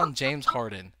thoughts on James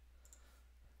Harden?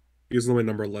 He's only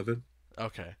number 11.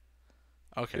 Okay,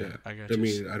 Yeah. I got I you.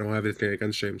 mean, I don't have anything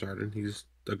against James Harden. He's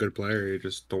a good player. I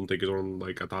just don't think he's on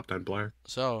like a top 10 player.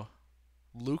 So,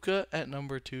 Luca at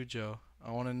number 2, Joe. I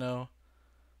want to know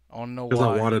Because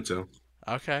why. I wanted to.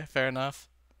 Okay, fair enough.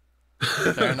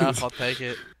 Fair enough. I'll take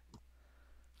it.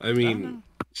 I don't know. mean,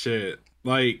 shit.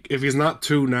 Like, if he's not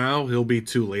 2 now, he'll be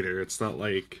 2 later. It's not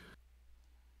like,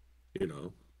 you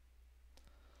know.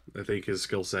 I think his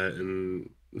skill set and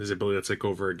his ability to take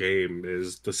over a game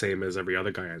is the same as every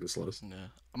other guy on this list. Yeah,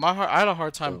 I had a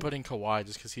hard time So- putting Kawhi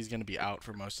just because he's going to be out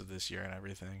for most of this year and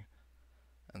everything.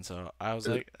 And so I was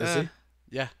Is- like, is he?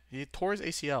 yeah, he tore his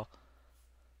ACL.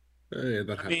 Yeah,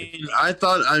 that I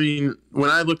happened. mean, when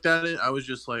I looked at it, I was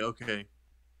just like, okay,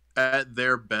 at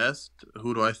their best,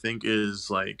 who do I think is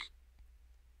like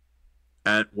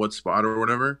at what spot or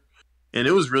whatever? And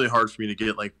it was really hard for me to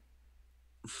get like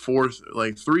 3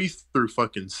 through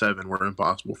fucking 7 were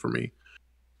impossible for me.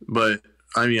 But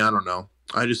I mean, I don't know.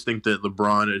 I just think that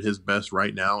LeBron at his best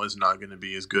right now is not going to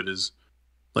be as good as,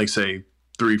 like, say,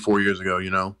 3-4 years ago. You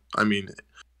know, I mean,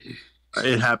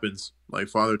 it happens. Like,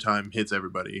 Father Time hits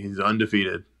everybody. He's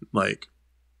undefeated. Like,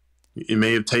 it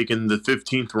may have taken the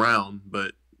 15th round,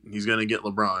 but he's going to get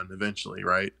LeBron eventually,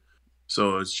 right?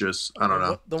 So it's just, I don't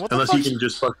know. Then what the Unless he fuck's- can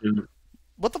just fucking.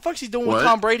 What the fuck's he doing What? with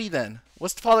Tom Brady then?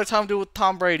 What's the Father Time do with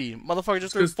Tom Brady? Motherfucker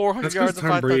just threw 400 That's yards because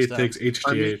and 5 Tom Brady touchdowns. takes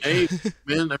I mean, HGH. hey,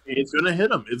 man, it's going to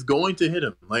hit him. It's going to hit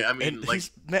him. Like, I mean, And like,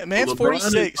 man's LeBron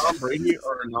 46. and Tom Brady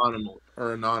are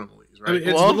anomalies, right? I mean,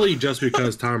 it's Well- literally just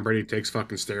because Tom Brady takes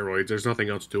fucking steroids. There's nothing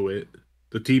else to it.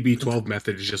 The TB12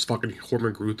 method is just fucking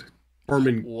human growth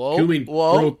Whoa,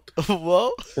 growth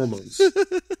whoa. hormones.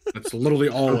 That's literally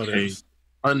all it Okay. is.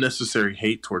 Unnecessary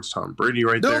hate towards Tom Brady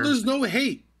right No, there. there's no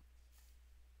hate.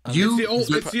 You- It's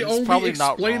the He's only probably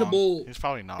not explainable. wrong. He's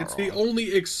probably not It's wrong. the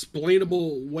only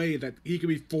explainable way that he can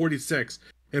be 46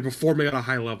 and performing at a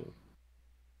high level.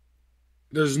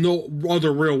 There's no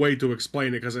other real way to explain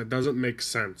it because it doesn't make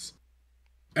sense.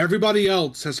 Everybody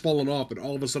else has fallen off, and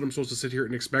all of a sudden I'm supposed to sit here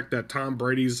and expect that Tom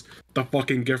Brady's the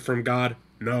fucking gift from God?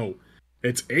 No.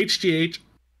 It's HGH.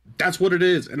 That's what it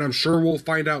is, and I'm sure we'll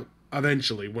find out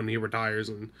eventually when he retires.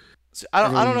 And See, I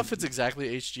don't know if it's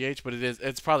exactly HGH, but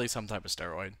it's probably some type of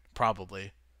steroid.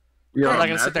 Probably. Yeah, I'm not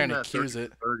gonna sit there and imagine that accuse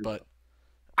it, 30. but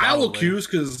I will Probably. accuse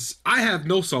because I have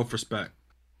no self-respect.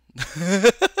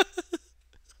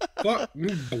 Fuck,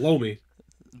 you blow me.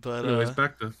 but Anyways,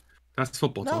 back to that's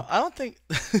football no, talk. I don't think.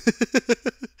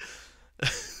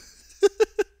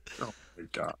 Oh my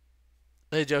god.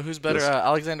 Hey Joe, who's better, Listen.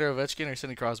 Alexander Ovechkin or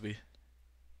Sidney Crosby?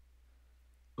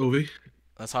 Ovi.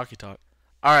 That's hockey talk.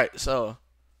 All right, so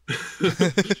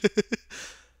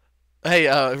hey,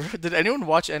 did anyone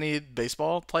watch any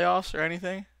baseball playoffs or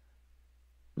anything?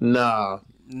 Nah.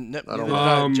 Neither I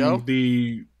don't did know. Joe.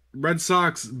 The Red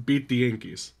Sox beat the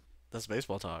Yankees. That's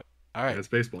baseball talk. All right. That's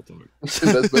baseball talk.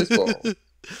 That's baseball.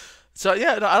 So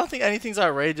yeah, no, I don't think anything's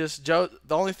outrageous. Joe,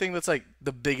 the only thing that's like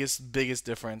the biggest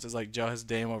difference is like Joe has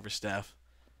Dame over Steph.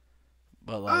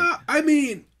 But like, I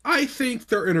mean, I think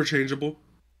they're interchangeable.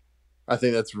 I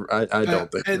think that's. I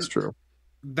don't think and- that's true.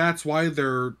 That's why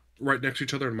they're right next to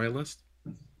each other in my list.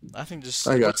 I think just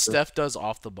I got what you. Steph does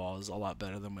off the ball is a lot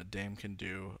better than what Dame can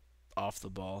do off the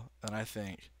ball, and I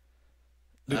think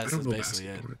Dude, I that's don't know basically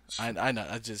it. basketball. I know.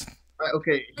 I just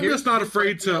Okay, I'm just not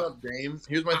afraid to- Dame.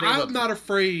 Here's my thing. I'm not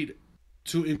afraid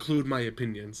to include my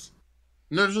opinions.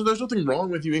 No, there's nothing wrong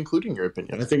with you including your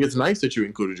opinion. I think it's nice that you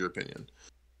included your opinion.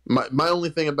 My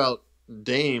only thing about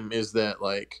Dame is that,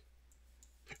 like,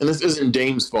 and this isn't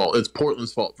Dame's fault. It's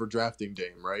Portland's fault for drafting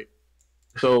Dame, right?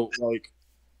 So like,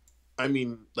 I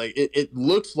mean, like it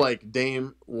looks like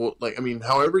Dame will like. I mean,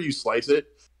 however you slice it,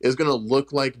 is going to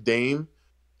look like Dame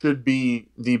should be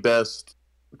the best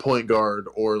point guard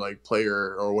or like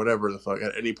player or whatever the fuck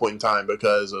at any point in time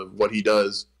because of what he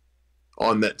does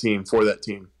on that team for that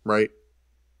team, right?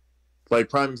 Like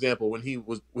prime example when he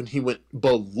went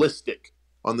ballistic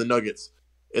on the Nuggets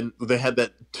and they had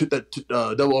that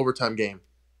double overtime game.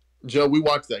 Joe, we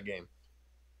watched that game.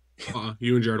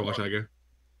 You and Jared watched that game.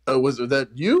 Was that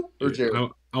you or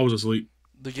Jared? I was asleep.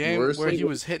 The game where he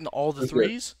was hitting all the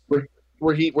threes,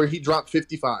 where he dropped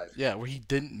 55. Yeah, where he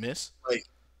didn't miss. Like,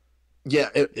 yeah,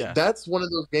 that's one of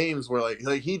those games where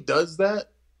like he does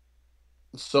that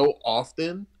so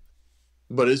often,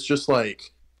 but it's just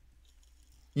like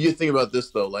you think about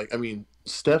this though. Like, I mean,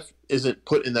 Steph isn't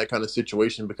put in that kind of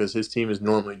situation because his team is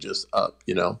normally just up,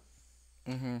 you know.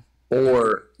 Mm-hmm.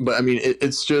 But I mean,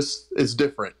 it's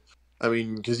different. I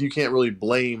mean, because you can't really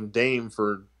blame Dame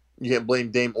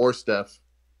or Steph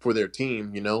for their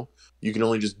team. You know, you can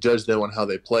only just judge them on how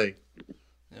they play.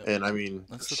 Yep. And I mean,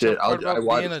 that's the tough part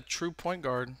about being a true point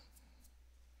guard.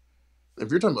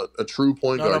 If you're talking about a true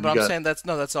point guard, no, but I'm saying that's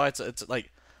why it's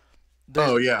like.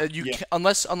 Oh yeah, can't,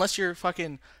 unless you're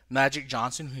fucking Magic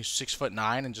Johnson who's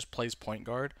 6'9" and just plays point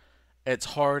guard, it's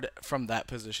hard from that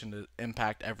position to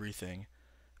impact everything,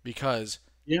 because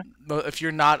if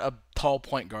you're not a tall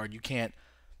point guard, you can't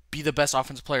be the best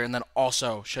offensive player and then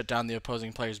also shut down the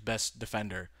opposing player's best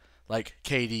defender, like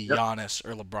KD, Giannis,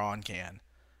 or LeBron can,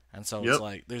 and so it's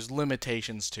like there's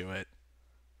limitations to it.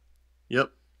 Yep,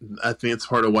 I think it's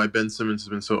part of why Ben Simmons has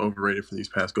been so overrated for these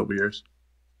past couple years.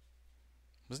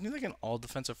 Wasn't he like an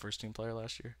all-defensive first-team player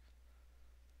last year?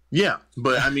 Yeah,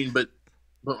 but I mean, but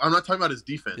I'm not talking about his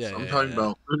defense. I'm talking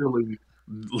about literally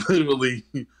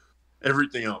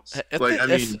everything else.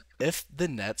 If the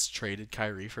Nets traded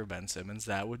Kyrie for Ben Simmons,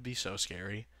 that would be so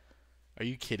scary. Are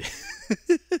you kidding?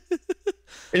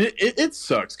 It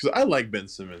sucks because I like Ben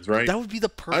Simmons, right? That would be the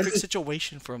perfect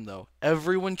situation for him, though.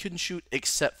 Everyone can shoot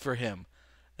except for him,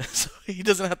 so he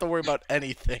doesn't have to worry about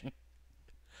anything.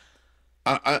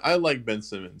 I like Ben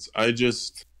Simmons. I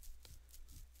just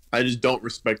don't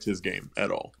respect his game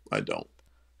at all. I don't.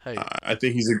 Hey, I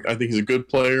think he's a good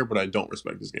player, but I don't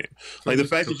respect his game. Like the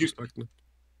fact that you,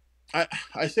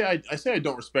 I say I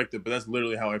don't respect it, but that's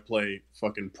literally how I play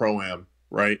fucking Pro-Am,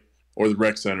 right? Or the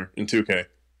Rec Center in 2K,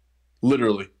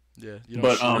 literally. Yeah,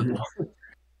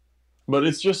 but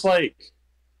it's just like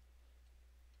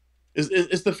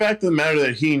it's the fact of the matter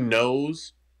that he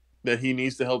knows that he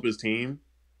needs to help his team.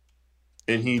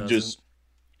 And he just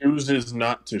chooses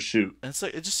not to shoot. And it's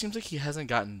like it just seems like he hasn't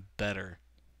gotten better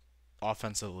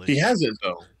offensively. He hasn't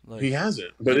though. He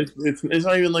hasn't. But it's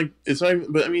not even like it's not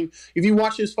even. But I mean, if you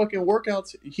watch his fucking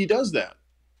workouts, he does that.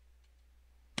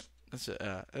 It's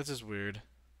just weird.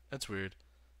 It's weird.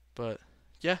 But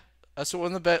yeah. So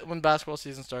when basketball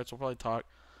season starts, we'll probably talk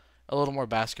a little more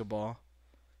basketball.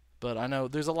 But I know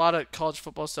there's a lot of college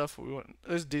football stuff.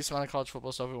 There's a decent amount of college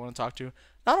football stuff we want to talk to.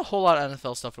 Not a whole lot of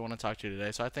NFL stuff we want to talk to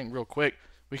today. So I think real quick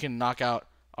we can knock out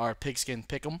our pigskin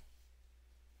pick'em.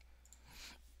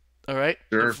 All right.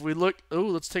 Sure. If we look,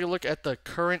 let's take a look at the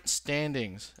current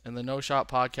standings in the No Shot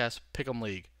Podcast Pick'em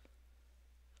League.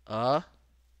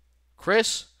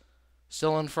 Chris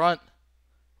still in front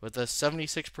with a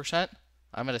 76%.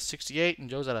 I'm at a 68, and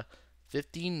Joe's at a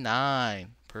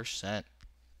 59%.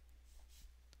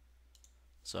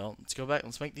 So, let's go back.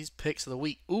 Let's make these picks of the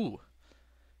week. Ooh.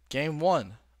 Game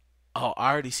 1. Oh,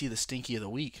 I already see the stinky of the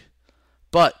week.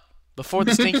 But, before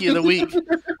the stinky of the week,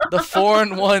 the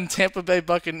 4-1 Tampa Bay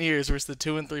Buccaneers versus the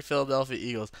 2-3 Philadelphia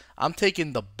Eagles. I'm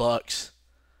taking the Bucks.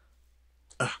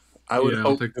 I would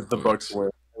hope that the Bucks win.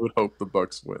 I would hope the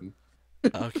Bucks win.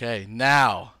 Okay,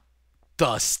 now,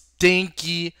 the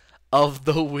stinky of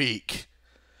the week.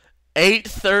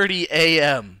 8:30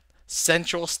 a.m.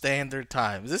 Central Standard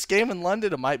Time. Is this game in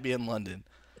London? It might be in London.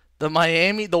 The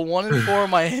 1-4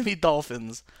 Miami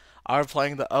Dolphins are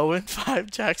playing the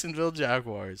 0-5 Jacksonville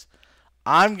Jaguars.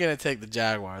 I'm going to take the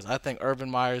Jaguars. I think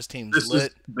Urban Meyer's team's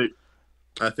lit.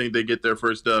 I think they get their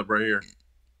first dub right here.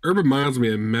 Urban Meyer's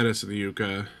going to be a menace in the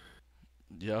UK.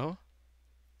 Yo.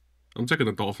 I'm taking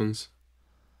the Dolphins.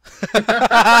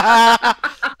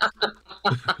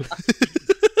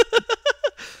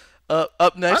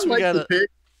 Up next,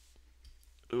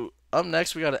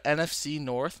 we got an NFC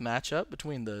North matchup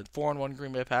between the 4-1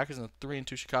 Green Bay Packers and the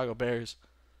 3-2 Chicago Bears.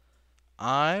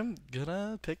 I'm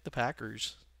gonna pick the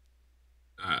Packers.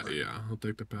 Yeah, I'll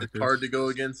take the Packers. It's hard to go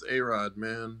against A-Rod,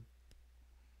 man.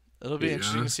 It'll be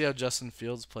interesting to see how Justin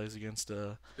Fields plays against.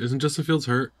 Isn't Justin Fields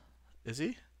hurt? Is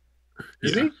he?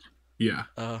 Is Yeah. he?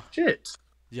 Yeah. Shit.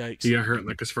 Yikes. He got hurt in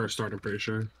like his first start, I'm pretty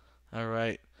sure. All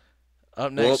right.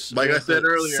 Up Well, next, like we I have said the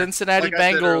earlier- Cincinnati like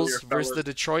I said Bengals earlier, versus the fellas.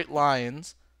 Detroit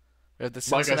Lions. We have the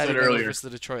Like I Cincinnati said Bengals earlier. versus the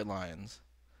Detroit Lions.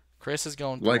 Chris is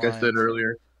going. Like I Lions. said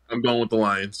earlier, I'm going with the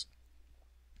Lions.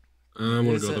 I'm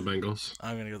gonna Is go it? the Bengals.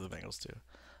 I'm gonna go the Bengals too.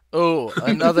 Oh,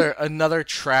 another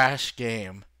trash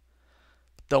game.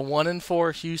 The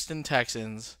 1-4 Houston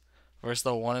Texans versus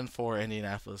the 1-4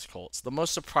 Indianapolis Colts. The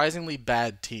most surprisingly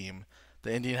bad team,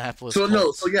 the Indianapolis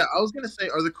Colts. So yeah, I was gonna say,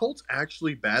 are the Colts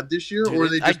actually bad this year, Dude, or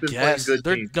have they just been playing good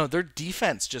their, teams? No, their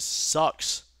defense just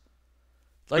sucks.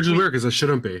 Like Which is weird because it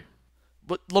shouldn't be.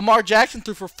 But Lamar Jackson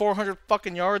threw for 400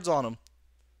 fucking yards on him.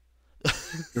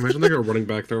 Imagine like a running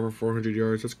back there over 400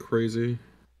 yards. That's crazy.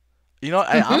 You know,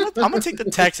 I'm gonna take the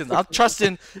Texans. I'm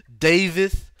trusting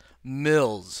David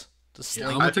Mills to sling.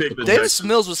 I'm gonna take the Davis Texans.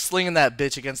 Mills was slinging that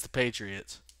bitch against the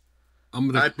Patriots. I'm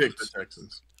gonna I picked the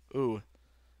Texans. Ooh,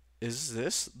 is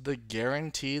this the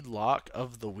guaranteed lock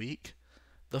of the week?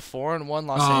 The 4-1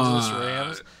 Los Angeles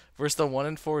Rams versus the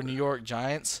 1-4 New York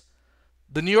Giants.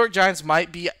 The New York Giants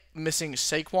might be missing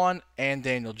Saquon and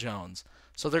Daniel Jones,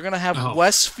 so they're gonna have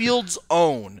Westfield's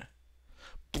own,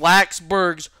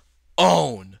 Blacksburg's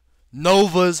own,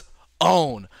 Nova's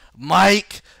own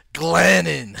Mike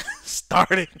Glennon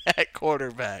starting at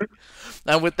quarterback.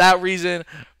 And with that reason,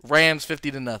 Rams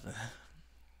 50-0.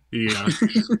 Yeah.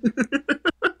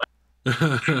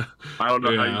 I don't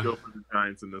know how Yeah. you go for the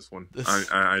Giants in this one. This-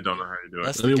 I don't know how you do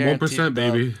That's it. the I mean, guaranteed 1%, dub.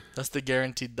 baby. That's the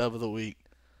guaranteed dub of the week.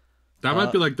 That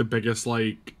might be like the biggest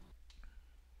like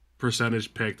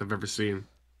percentage pick I've ever seen.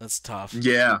 That's tough.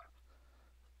 Yeah,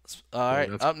 All right.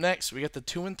 that's- Up next, we got the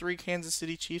 2-3 Kansas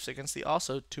City Chiefs against the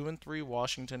also 2-3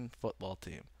 Washington football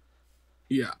team.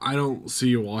 Yeah, I don't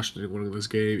see Washington winning this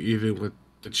game, even with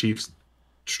the Chiefs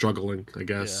struggling. I Yeah,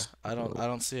 guess. I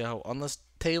don't see how unless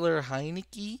Taylor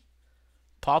Heineke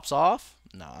pops off.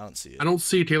 No, I don't see it. I don't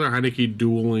see Taylor Heineke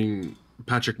dueling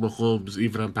Patrick Mahomes,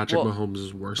 even on Patrick Well,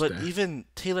 Mahomes' worst But day. even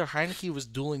Taylor Heineke was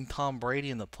dueling Tom Brady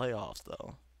in the playoffs,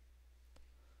 though.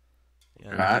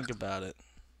 Yeah, Facts. think about it.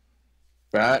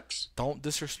 facts. Don't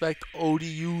disrespect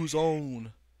ODU's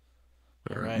own.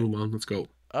 All right. right, move on. Let's go.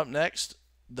 Up next,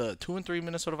 the 2-3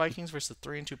 Minnesota Vikings versus the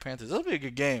 3-2 Panthers. That'll be a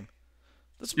good game.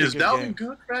 This will be Is a good game. Dalvin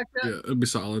Cook back Yeah, yet? it'll be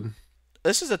solid.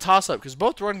 This is a toss-up because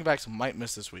both running backs might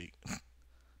miss this week.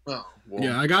 Oh, well,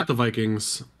 Yeah, I got the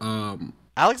Vikings.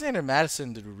 Alexander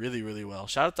Madison did really, really well.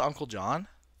 Shout out to Uncle John.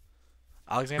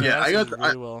 Alexander Yeah, I Madison got did the-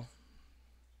 really well.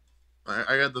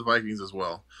 I got the Vikings as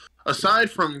well. Aside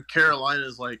from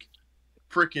Carolina's like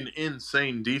freaking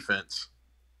insane defense,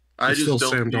 I It's just still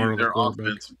don't Sam see Darnold their at quarterback.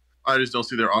 offense. I just don't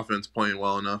see their offense playing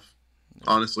well enough.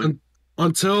 Honestly,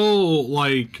 Until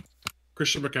like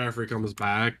Christian McCaffrey comes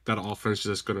back, that offense is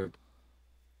just gonna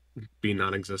be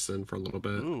non-existent for a little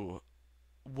bit. Ooh,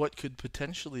 what could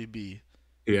potentially be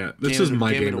Yeah, this Game is of-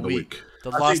 my game of game the of the week. week. the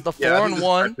I lost think- the yeah, I think this is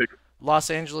 4-1 my pick. Los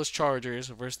Angeles Chargers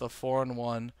versus the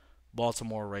 4-1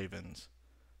 Baltimore Ravens.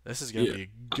 This is gonna be a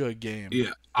good game.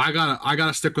 Yeah, I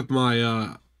gotta stick with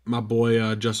my my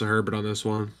boy Justin Herbert on this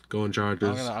one. Going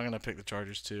Chargers. I'm gonna pick the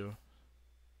Chargers too.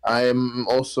 I'm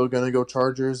also going to go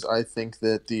Chargers. I think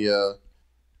that the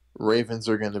Ravens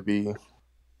are going to be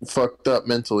fucked up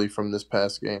mentally from this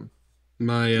past game.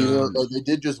 My Even though they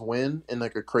did just win in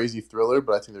like a crazy thriller,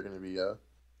 but I think they're going to be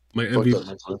my fucked up MVP,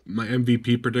 mentally. my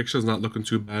MVP prediction is not looking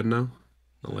too bad now.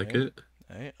 I like Alright. it.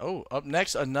 Hey, oh, up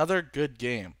next, another good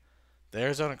game. The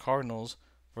Arizona Cardinals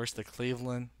versus the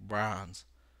Cleveland Browns.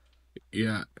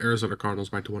 Yeah, Arizona Cardinals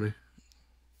by 20.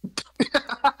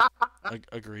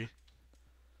 Agree.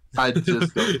 I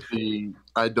just don't see.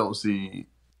 I don't see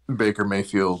Baker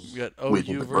Mayfield. We got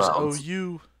Leading OU the versus Browns.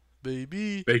 OU,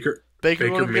 baby. Baker Baker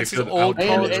going against his Mayfield old outgained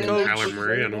college and coach. Kyler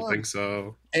Murray. I don't think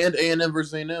so. And A&M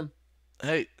versus A&M.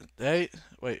 Hey,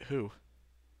 wait, who?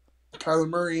 Kyler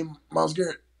Murray and Myles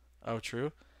Garrett. Oh,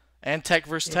 true. And Tech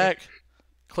versus Tech.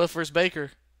 Cliff versus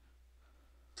Baker.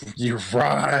 You're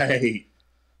right.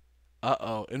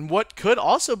 Uh-oh. And what could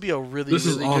also be a really, This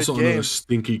is really also good game. another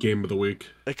stinky game of the week.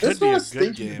 It could That's be not a a good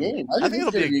stinky game. game. I think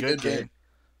it's it'll be gonna a good game.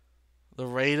 The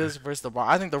Raiders versus the Browns.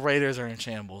 I think the Raiders are in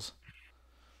shambles.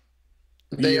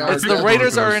 They Yeah, are. I It's think the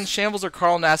Raiders are in Broncos- shambles or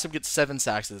Carl Nassib gets 7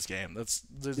 sacks this game. Yeah.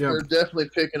 They're definitely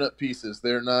picking up pieces.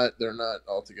 They're not. They're not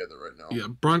all together right now. Yeah,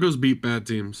 Broncos beat bad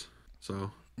teams.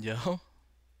 So Yo.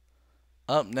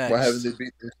 Up next. Why haven't they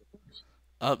beat them?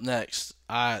 Up next.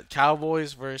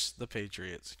 Cowboys versus the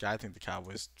Patriots. I think the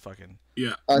Cowboys fucking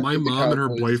yeah, I my think the mom and her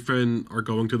Cowboys- boyfriend are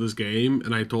going to this game,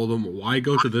 and I told them, why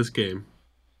go to this game?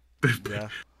 yeah.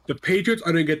 The Patriots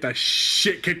are gonna get that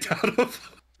shit kicked out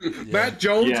of. Matt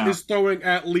Jones Yeah. is throwing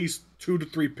at least 2 to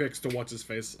 3 picks to what's his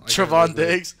face. Trevon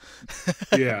Diggs.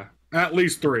 Yeah, at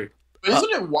least 3. But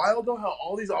isn't it wild though how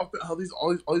all these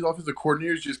offensive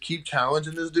coordinators just keep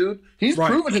challenging this dude? He's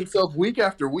Right. proven himself week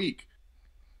after week.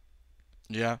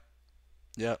 Yeah.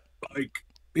 Yep. Like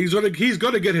he's gonna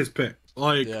get his pick.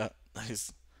 Like Yeah.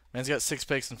 Man's got 6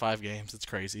 picks in 5 games. It's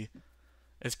crazy.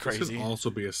 It's this crazy. could also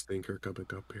be a stinker coming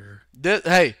up here.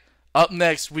 Hey, up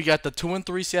next we got the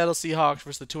 2-3 Seattle Seahawks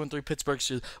versus the 2-3 Pittsburgh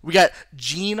Steelers. We got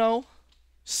Geno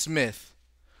Smith,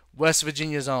 West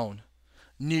Virginia's own,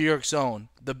 New York's own,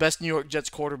 the best New York Jets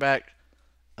quarterback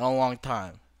in a long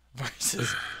time,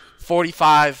 versus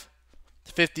 45,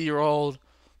 50-year-old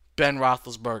Ben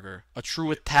Roethlisberger, a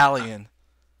true Italian.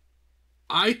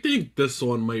 I think this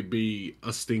one might be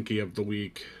a stinky of the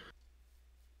week.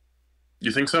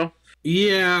 You think so?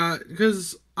 Yeah,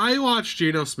 because I watched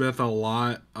Geno Smith a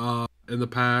lot in the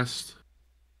past.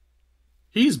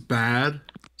 He's bad,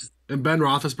 and Ben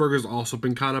Roethlisberger's also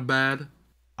been kind of bad.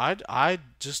 I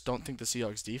just don't think the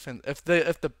Seahawks defense. If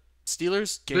the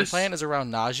Steelers game plan is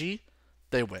around Najee,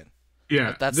 they win.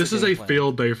 Yeah, That's this the is game a plan.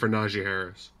 field day for Najee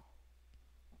Harris.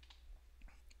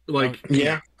 Like,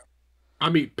 Yeah. I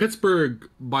mean, Pittsburgh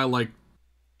by like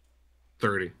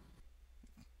 30.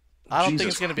 I don't think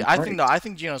Jesus it's gonna be. Christ. I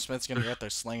think Geno Smith's gonna be out there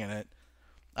slinging it.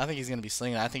 I think he's gonna be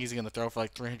slinging it. I think he's gonna throw for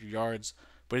like 300 yards,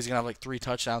 but he's gonna have like 3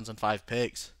 touchdowns and 5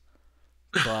 picks.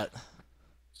 But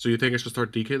So you think I should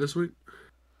start DK this week?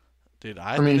 dude,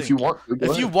 I mean, if you want, go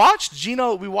if you ahead. watched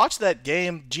Geno, we watched that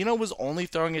game. Geno was only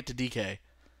throwing it to DK.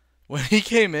 When he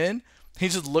came in, he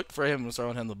just looked for him and was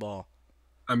throwing him the ball.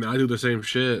 I mean, I do the same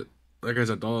shit. That guy's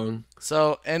a dog.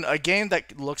 So, and a game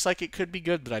that looks like it could be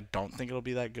good, but I don't think it'll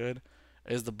be that good,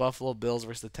 is the Buffalo Bills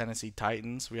versus the Tennessee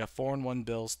Titans. We have 4-1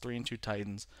 Bills, 3-2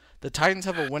 Titans. The Titans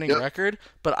have a winning Yep. record,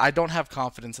 but I don't have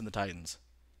confidence in the Titans.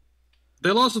 They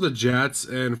lost to the Jets,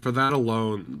 and for that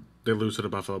alone, they lose to the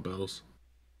Buffalo Bills.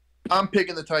 I'm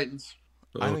picking the Titans.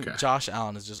 I Okay. think Josh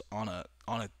Allen is just on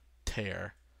a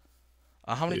tear.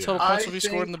 How many Yeah. total points I have we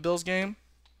scored in think- the Bills game?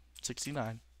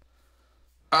 69.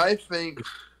 I think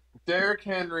Derrick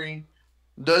Henry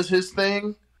does his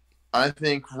thing. I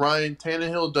think Ryan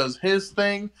Tannehill does his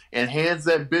thing and hands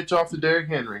that bitch off to Derrick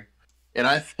Henry. And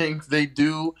I think they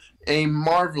do a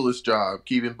marvelous job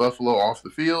keeping Buffalo off the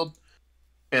field.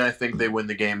 And I think they win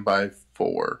the game by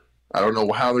 4. I don't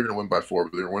know how they're going to win by 4,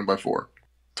 but they're going to win by 4.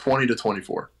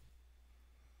 20-24.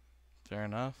 Fair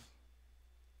enough.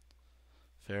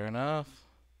 Fair enough.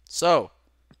 So,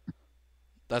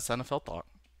 that's NFL talk.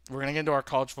 We're going to get into our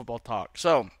college football talk.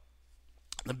 So,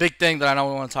 the big thing that I know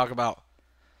we want to talk about,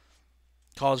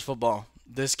 college football,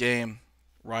 this game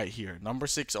right here. Number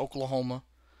 6 Oklahoma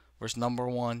versus number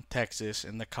 1 Texas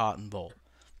in the Cotton Bowl.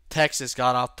 Texas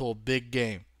got out to a big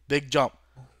game. Big jump.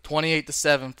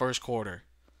 28-7 first quarter.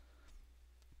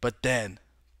 But then,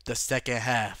 the second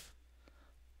half,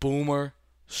 Boomer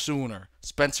Sooner.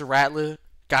 Spencer Rattler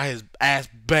got his ass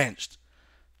benched.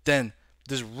 Then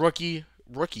this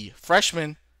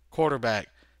freshman quarterback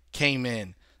came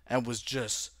in and was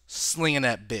just slinging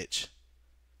that bitch.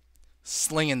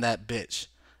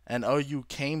 And OU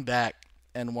came back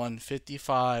and won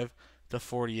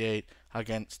 55-48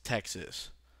 against Texas.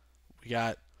 We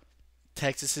got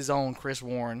Texas's own Chris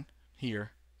Warren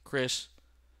here. Chris,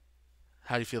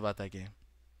 how do you feel about that game?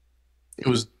 It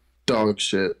was dog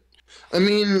shit. I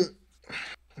mean,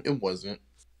 it wasn't.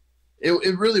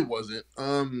 It really wasn't.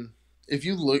 If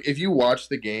you watch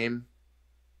the game,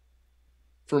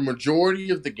 for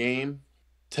majority of the game,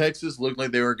 Texas looked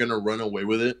like they were gonna run away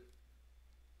with it.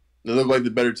 They looked like the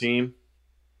better team.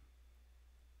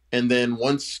 And then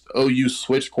once OU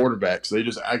switched quarterbacks, they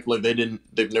just act like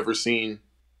they've never seen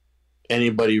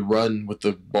anybody run with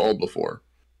the ball before.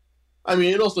 I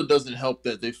mean, it also doesn't help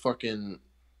that they fucking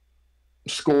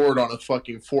scored on a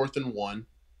fucking 4th and 1.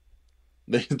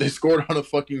 They scored on a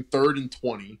fucking 3rd and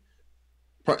 20.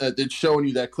 It's showing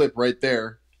you that clip right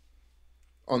there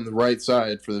on the right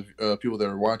side for the people that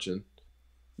are watching.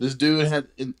 This dude had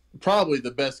probably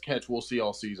the best catch we'll see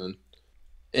all season.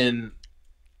 And,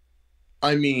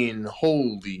 I mean,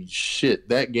 holy shit,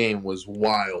 that game was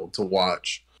wild to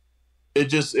watch.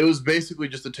 It was basically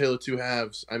just a tale of two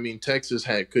halves. I mean, Texas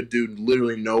could do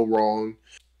literally no wrong.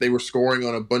 They were scoring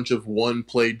on a bunch of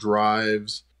one-play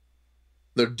drives.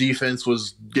 Their defense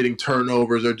was getting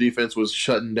turnovers. Their defense was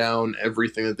shutting down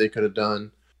everything that they could have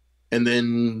done. And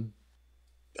then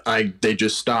they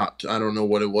just stopped. I don't know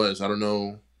what it was. I don't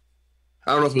know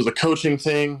if it was a coaching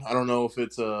thing. I don't know if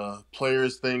it's a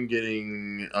players thing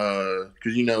getting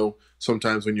because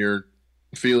sometimes when you're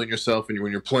feeling yourself and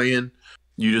when you're playing,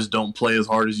 you just don't play as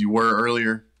hard as you were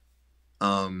earlier.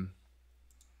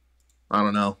 I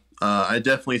don't know. I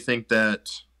definitely think that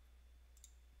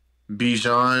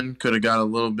Bijan could have got a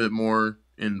little bit more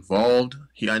involved.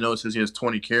 I know it says he has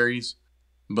 20 carries,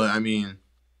 but I mean,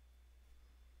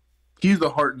 he's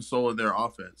the heart and soul of their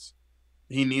offense.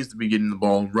 He needs to be getting the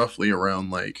ball roughly around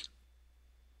like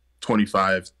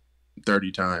 25,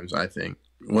 30 times, I think,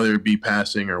 whether it be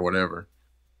passing or whatever.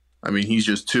 I mean, he's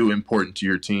just too important to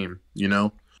your team, you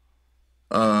know?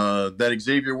 That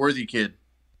Xavier Worthy kid,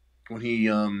 when he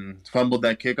fumbled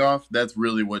that kickoff, that's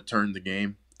really what turned the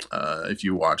game. If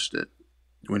you watched it,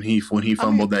 when he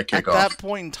fumbled that kickoff. At that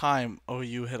point in time,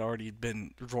 OU had already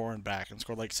been roaring back and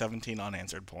scored like 17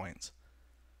 unanswered points.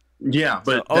 Yeah,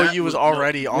 but so OU was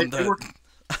already on the.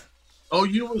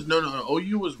 OU was no.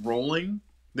 OU was rolling.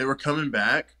 They were coming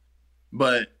back,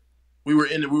 but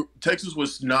Texas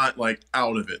was not like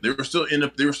out of it. They were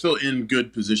still in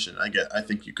good position. I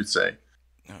think you could say.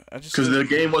 Because the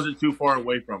game wasn't too far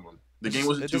away from them. The game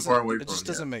wasn't too far away from them. It just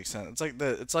doesn't make sense.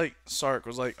 It's like Sark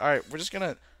was like, all right, we're just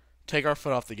gonna take our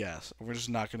foot off the gas. We're just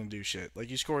not gonna do shit. Like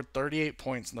you scored 38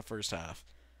 points in the first half,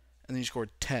 and then you scored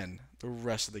 10 the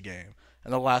rest of the game,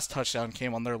 and the last touchdown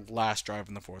came on their last drive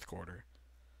in the fourth quarter.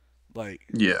 Like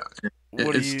yeah,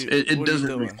 it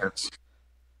doesn't make sense.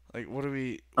 Like what are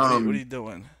you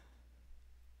doing?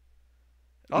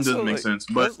 Also, it doesn't make sense.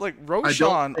 But like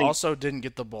Roschon also didn't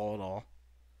get the ball at all.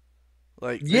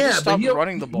 Like they just stopped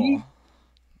running the ball.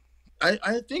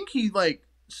 I think he like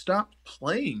stopped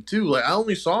playing too. Like I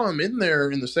only saw him in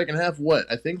there in the second half.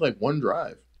 I think like one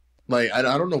drive. Like I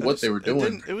don't know what they were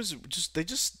doing. It was just they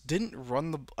just didn't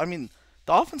run the. I mean,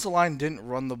 the offensive line didn't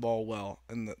run the ball well,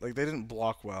 and they didn't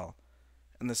block well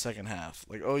in the second half.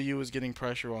 Like OU was getting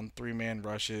pressure on 3-man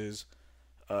rushes.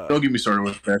 Don't get me started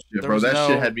with that shit, bro. That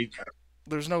shit had me.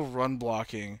 There's no run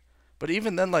blocking. But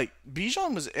even then, like,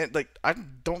 Bijan was like, I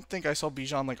don't think I saw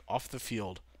Bijan, like, off the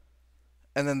field.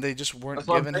 And then they just weren't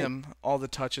giving him all the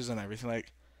touches and everything.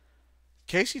 Like,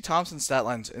 Casey Thompson's stat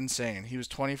line's insane. He was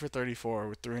 20 for 34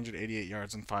 with 388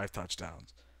 yards and 5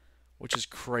 touchdowns, which is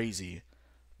crazy.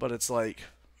 But it's like,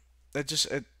 it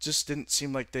just didn't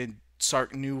seem like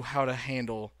Sark knew how to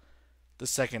handle the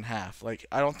second half. Like,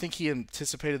 I don't think he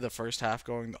anticipated the first half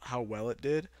going how well it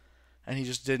did. And he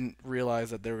just didn't realize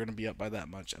that they were going to be up by that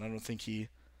much. And I don't think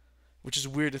which is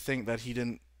weird to think that he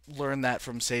didn't learn that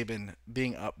from Saban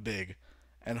being up big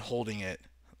and holding it.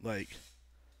 Like,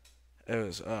 it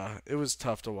was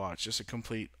tough to watch. Just a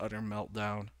complete, utter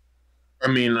meltdown. I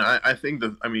mean, I think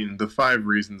the 5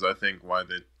 reasons I think why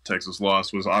the Texas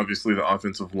lost was obviously the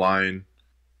offensive line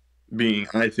being,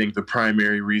 I think, the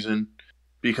primary reason.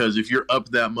 Because if you're up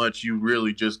that much, you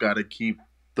really just got to keep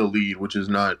the lead, which is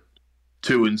not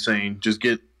too insane. Just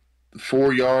get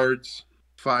 4 yards,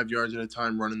 5 yards at a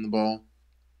time running the ball,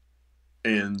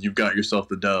 and you've got yourself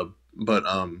the dub. But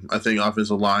I think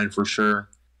offensive line for sure.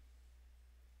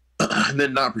 And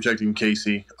then not protecting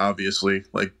Casey, obviously.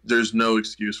 Like, there's no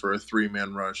excuse for a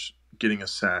 3-man rush getting a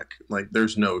sack. Like,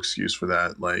 there's no excuse for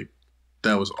that. Like,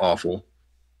 that was awful.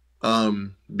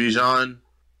 Bijan,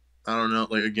 I don't know.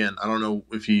 Like, again, I don't know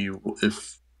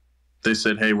if they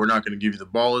said, hey, we're not going to give you the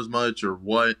ball as much or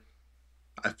what.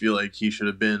 I feel like he should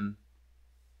have been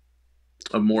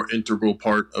a more integral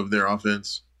part of their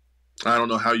offense. I don't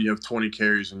know how you have 20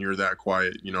 carries and you're that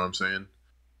quiet. You know what I'm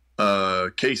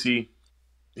saying? Casey,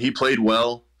 he played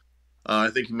well. I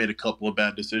think he made a couple of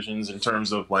bad decisions in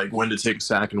terms of like when to take a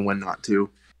sack and when not to.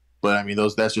 But I mean,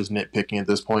 that's just nitpicking at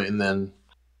this point. And then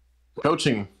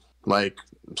coaching, like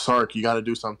Sark, you got to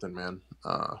do something, man.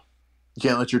 You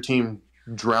can't let your team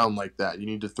drown like that. You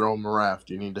need to throw them a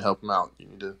raft. You need to help them out. You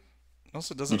need to.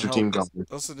 Also doesn't help.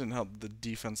 Also didn't help. The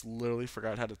defense literally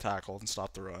forgot how to tackle and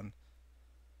stop the run.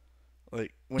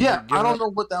 Like I don't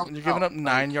know what that. When you're giving up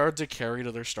 9 yards a carry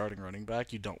to their starting running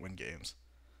back, you don't win games.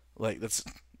 Like that's.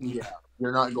 Yeah,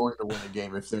 you're not going to win a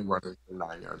game if they're running for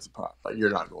 9 yards a pop. Like you're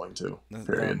not going to.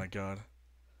 Period. Oh my god.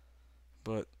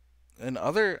 But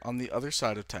on the other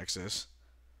side of Texas,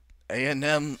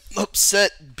 A&M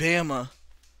upset Bama,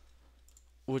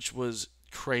 which was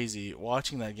crazy.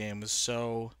 Watching that game was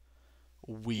so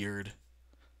weird.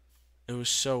 It was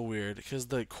so weird because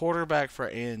the quarterback for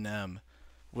A&M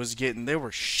they were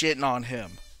shitting on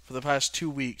him for the past 2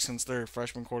 weeks since their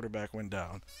freshman quarterback went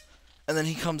down. And then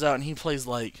he comes out and he plays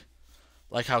like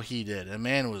how he did. And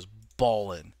man was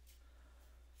balling.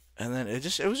 And then it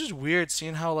was just weird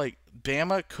seeing how like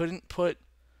Bama couldn't put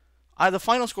the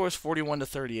final score is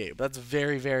 41-38, but that's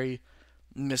very, very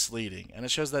misleading. And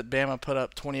it shows that Bama put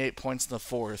up 28 points in the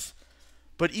fourth.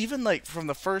 But even like from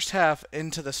the first half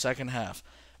into the second half,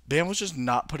 Bama was just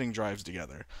not putting drives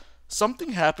together.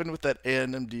 Something happened with that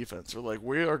A&M defense. They're like,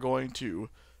 we are going to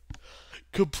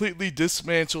completely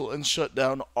dismantle and shut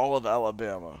down all of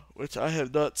Alabama, which I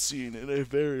have not seen in a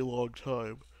very long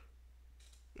time.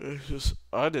 It's just,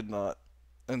 I did not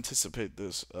anticipate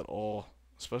this at all,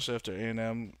 especially after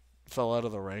A&M fell out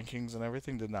of the rankings and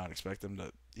everything. Did not expect them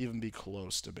to even be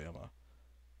close to Bama.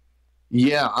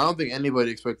 Yeah, I don't think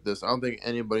anybody expected this. I don't think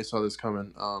anybody saw this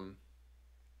coming.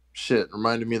 Shit,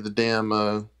 reminded me of the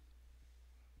damn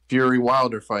Fury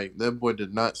Wilder fight. That boy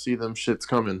did not see them shits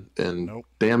coming, and Nope.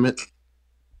 damn it,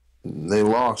 they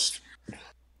lost.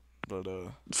 But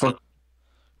Fuck.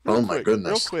 real Oh my quick, goodness.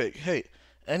 real quick, hey,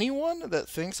 anyone that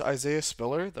thinks Isaiah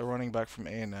Spiller, the running back from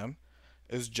A&M,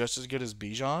 is just as good as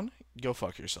Bijan, go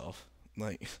fuck yourself.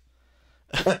 Like,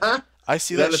 I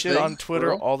see Is that that a shit thing? on Twitter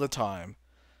For real? all the time.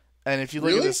 And if you look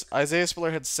at Really? this, Isaiah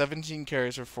Spiller had 17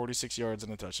 carries for 46 yards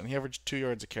and a touchdown. He averaged 2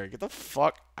 yards a carry. Get the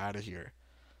fuck out of here.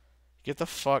 Get the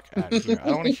fuck out of here. I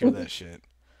don't want to hear that shit.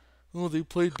 Oh, they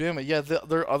played Bama. Yeah,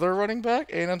 their other running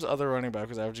back, A&M's other running back,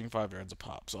 was averaging 5 yards a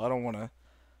pop. So I don't want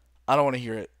to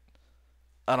hear it.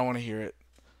 I don't want to hear it.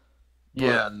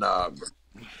 Yeah, nah.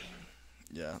 Bro.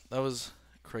 Yeah, that was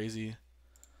crazy.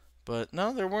 But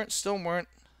no, there weren't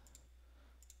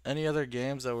any other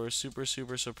games that were super,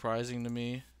 super surprising to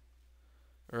me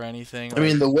or anything. I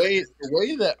mean, the way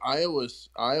that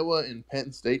Iowa and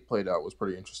Penn State played out was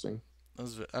pretty interesting.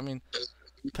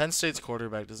 Penn State's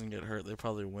quarterback doesn't get hurt. They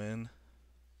probably win.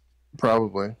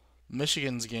 Probably.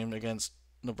 Michigan's game against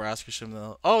Nebraska shouldn't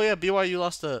have. Oh, yeah, BYU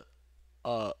lost to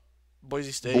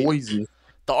Boise State. Boise.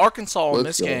 The Arkansas Ole Let's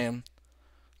Miss go. game.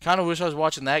 Kind of wish I was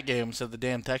watching that game instead of the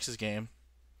damn Texas game.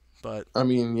 But I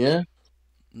mean, yeah.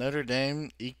 Notre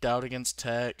Dame eked out against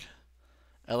Tech.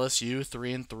 LSU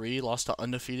 3-3 lost to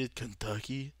undefeated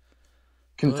Kentucky.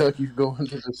 Kentucky's going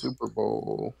to the Super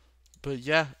Bowl. But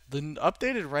yeah, the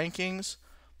updated rankings,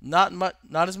 not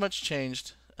as much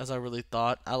changed as I really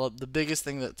thought. The biggest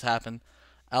thing that's happened,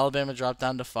 Alabama dropped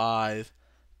down to 5,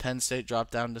 Penn State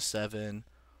dropped down to 7,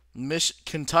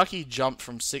 Kentucky jumped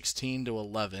from 16 to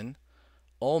 11,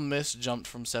 Ole Miss jumped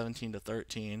from 17 to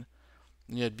 13,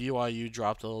 and you had BYU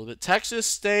dropped a little bit. Texas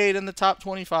stayed in the top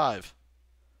 25.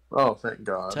 Oh, thank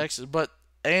God. Texas, but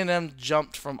A&M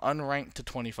jumped from unranked to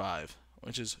 25,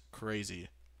 which is crazy.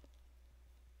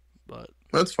 But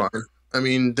That's fine. I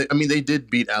mean, they did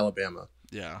beat Alabama.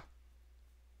 yeah,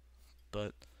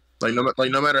 but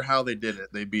No matter how they did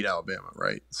it, they beat Alabama,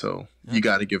 right? So Yeah. you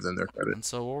got to give them their credit. and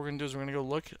so what we're gonna do is we're gonna go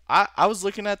look. I was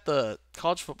looking at the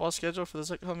college football schedule for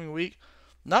this upcoming week.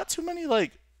 Not too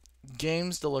many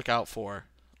games to look out for,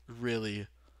 really.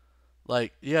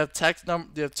 You have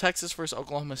Texas versus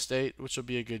Oklahoma State, which will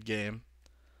be a good game.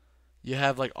 You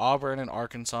have Auburn and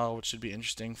Arkansas, which should be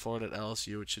interesting. Florida at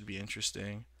LSU, which should be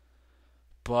interesting.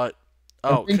 But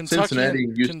I think Kentucky Cincinnati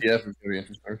and and, UCF is going to be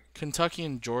interesting. Kentucky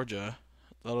and Georgia,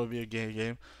 that'll be a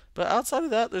game. But outside of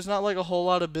that, there's not a whole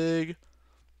lot of big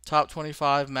top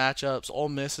 25 matchups. Ole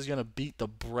Miss is gonna beat the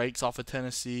brakes off of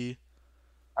Tennessee.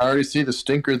 I already see the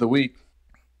stinker of the week.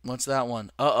 What's that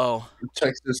one? Uh-oh.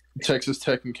 Texas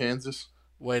Tech and Kansas.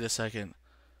 Wait a second.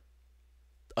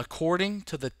 According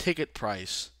to the ticket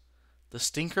price, the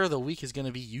stinker of the week is going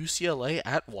to be UCLA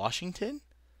at Washington?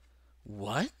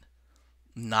 What?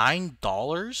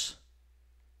 $9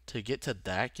 to get to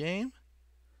that game?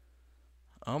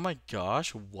 Oh my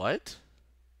gosh, what?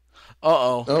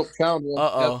 Uh-oh. Oh, found one.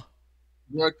 Uh-oh. Yep.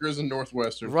 Rutgers and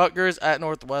Northwestern. Rutgers at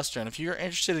Northwestern. If you're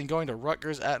interested in going to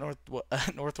Rutgers at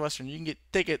Northwestern, you can get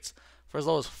tickets for as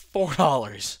low as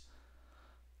 $4.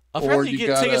 Apparently, you you get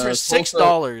got, tickets for Tulsa.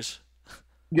 $6.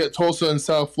 You get Tulsa in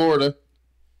South Florida.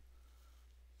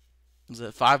 Is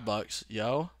it $5,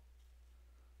 yo?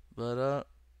 But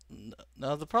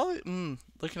no,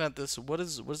 looking at this, what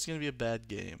is going to be a bad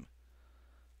game?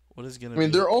 What is going to? I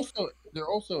mean, be... they're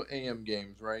also AM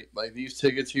games, right? These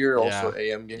tickets here are also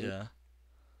AM games. Yeah.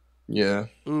 Yeah.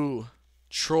 Ooh,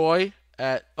 Troy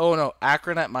at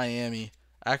Akron at Miami.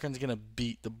 Akron's gonna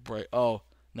beat the break. Oh,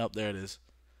 nope, there it is.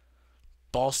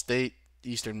 Ball State,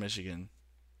 Eastern Michigan,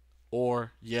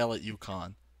 or Yale at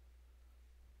UConn.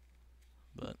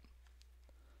 But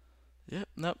yeah,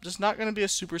 nope, just not gonna be a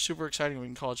super super exciting week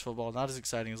in college football. Not as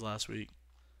exciting as last week.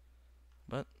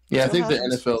 But Yeah, I that's think what the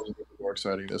happens. NFL is more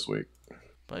exciting this week.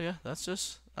 But yeah, that's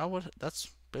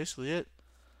basically it.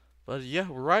 But yeah,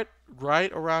 we're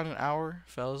right around an hour,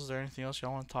 fellas. Is there anything else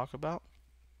y'all want to talk about?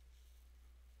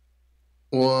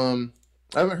 Well,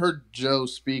 I haven't heard Joe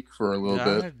speak for a little I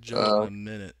bit. haven't Joe in a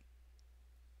minute.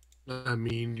 I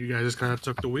mean, you guys just kind of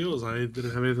took the wheels. I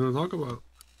didn't have anything to talk about.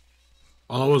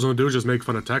 All I was going to do was just make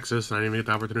fun of Texas, and I didn't even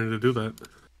get the opportunity to do that.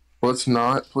 Let's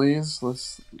not, please.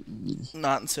 Let's.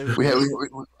 Not in say We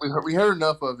heard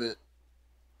enough of it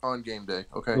on game day.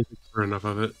 Okay. Fair enough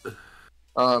of it.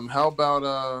 How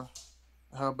about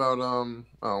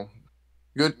oh,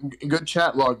 good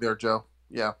chat log there, Joe.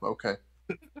 Yeah, okay.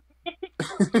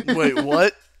 Wait,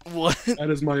 what? What? That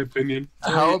is my opinion.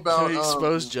 How about can we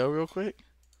expose Joe real quick?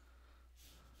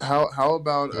 how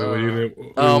about Wait, what do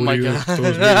you Oh what my do you god!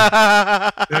 expose me?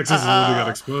 Texas literally got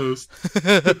exposed.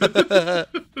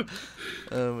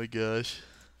 Oh my gosh!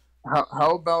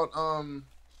 how about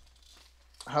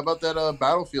that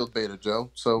Battlefield beta,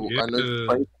 Joe? So Yeah, I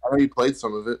know you played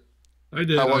some of it. I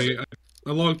did. How was it?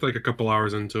 I logged like a couple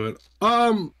hours into it.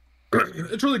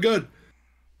 It's really good.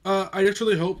 I just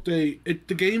really hope the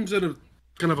game's at a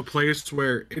kind of a place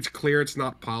where it's clear it's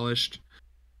not polished.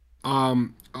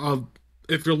 Um, uh,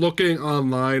 if you're looking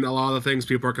online, a lot of the things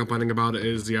people are complaining about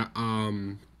is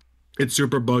it's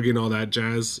super buggy and all that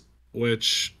jazz,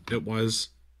 which it was.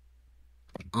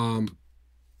 Um,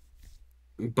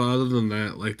 but other than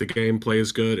that, like the gameplay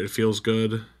is good, it feels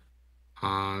good.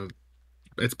 Uh,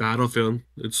 it's Battlefield.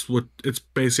 It's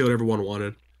basically what everyone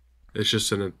wanted. It's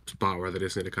just in a spot where they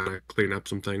just need to kind of clean up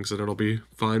some things, and it'll be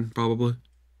fine probably.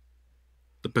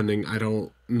 Depending, I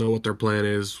don't know what their plan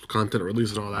is, content release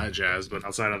and all that jazz. But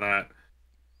outside of that,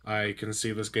 I can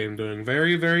see this game doing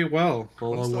very, very well,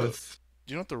 along with.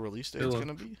 Do you know what the release date's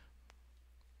gonna be?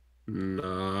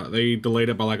 They delayed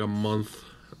it by like a month.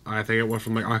 I think it went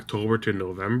from like October to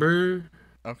November,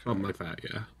 Okay. something like that.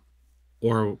 Yeah,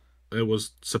 or it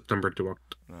was September to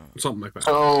October, something like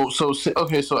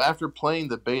that. So after playing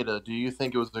the beta, do you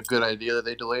think it was a good idea that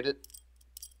they delayed it?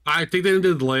 I think they need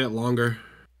to delay it longer.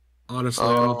 Honestly,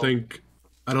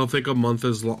 I don't think a month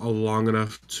is long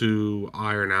enough to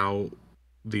iron out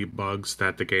the bugs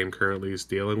that the game currently is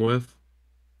dealing with.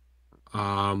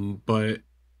 But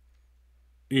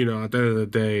you know, at the end of the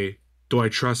day, do I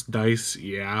trust DICE?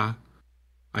 Yeah.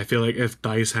 I feel like if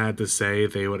DICE had to say,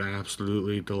 they would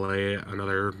absolutely delay it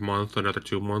another month, another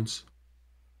 2 months.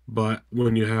 But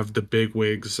when you have the big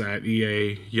wigs at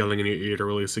EA yelling in your ear to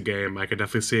release a game, I could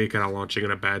definitely see it kind of launching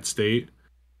in a bad state.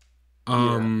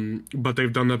 But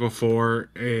they've done that before,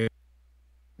 and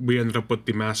we ended up with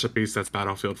the masterpiece that's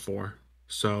Battlefield 4.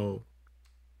 So,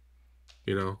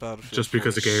 you know, just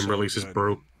because a game releases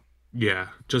broke,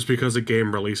 just because a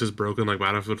game releases broken like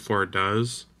Battlefield 4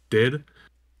 did,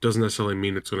 doesn't necessarily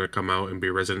mean it's going to come out and be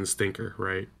Resident Stinker,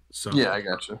 right? So yeah, I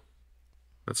gotcha.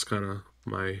 That's kind of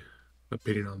my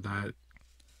opinion on that.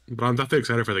 But I'm definitely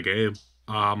excited for the game.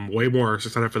 Way more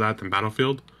excited for that than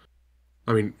Battlefield.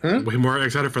 I mean, way more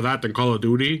excited for that than Call of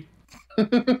Duty.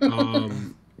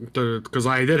 Because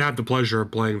I did have the pleasure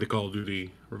of playing the Call of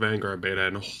Duty Vanguard beta,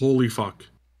 and holy fuck.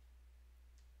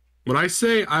 When I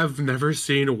say I've never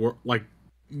seen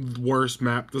worse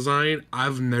map design,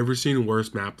 I've never seen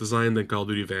worse map design than Call of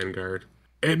Duty Vanguard.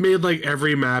 It made like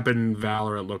every map in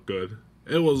Valorant look good.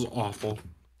 It was awful.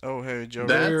 Oh, hey, Joe.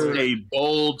 That's a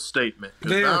bold statement.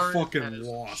 They are fucking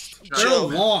lost. They're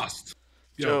lost.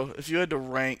 Joe, if you had to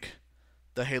rank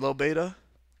the Halo beta,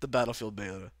 the Battlefield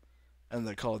beta, and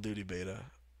the Call of Duty beta,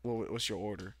 what's your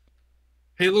order?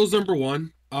 Halo's number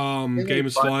one. Game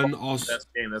is fun. Also, best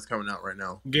game that's coming out right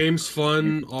now. Game's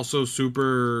fun. Also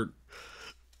super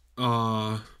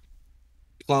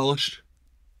polished.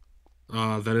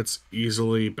 Then it's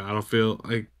easily Battlefield.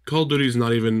 Like Call of Duty's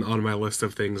not even on my list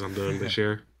of things I'm doing this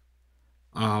year.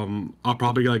 I'll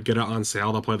probably like get it on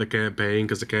sale to play the campaign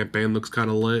because the campaign looks kind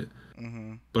of lit.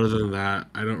 Mm-hmm. But other than that,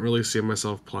 I don't really see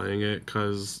myself playing it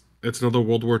because it's another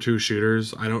World War II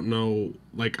shooters. I don't know,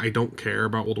 like I don't care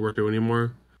about World War II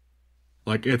anymore.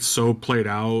 Like it's so played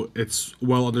out. It's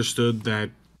well understood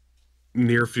that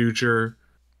near future,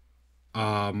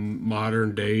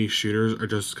 modern day shooters are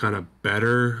just kind of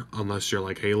better unless you're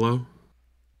like Halo.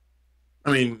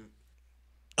 I mean,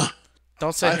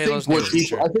 don't say Halo's near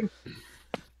future.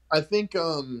 I think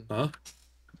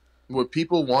what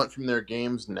people want from their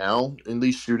games now, at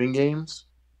least shooting games,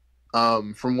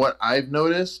 from what I've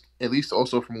noticed, at least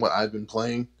also from what I've been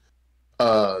playing,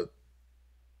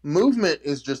 movement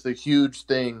is just a huge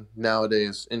thing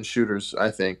nowadays in shooters, I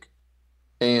think.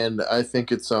 And I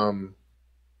think it's part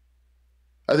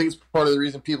of the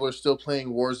reason people are still playing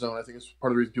Warzone. I think it's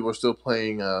part of the reason people are still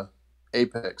playing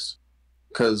Apex,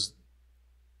 because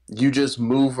you just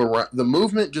move around. The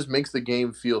movement just makes the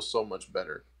game feel so much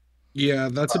better. Yeah,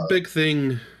 that's a big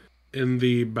thing in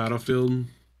the Battlefield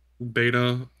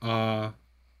beta.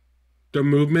 The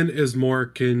movement is more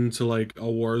akin to like a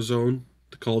Warzone,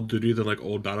 the Call of Duty, than like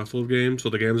old Battlefield games. So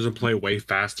the game doesn't play way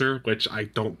faster, which I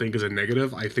don't think is a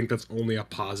negative. I think that's only a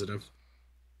positive.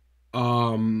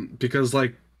 Because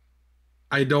like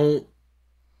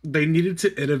they needed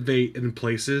to innovate in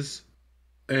places,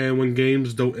 and when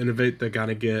games don't innovate, they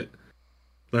gotta get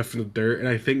left in the dirt. And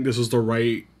I think this was the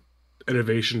right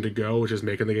innovation to go, which is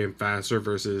making the game faster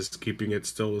versus keeping it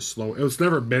still slow. It's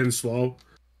never been slow,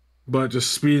 but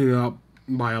just speeding up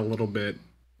by a little bit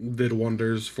did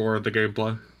wonders for the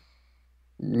gameplay.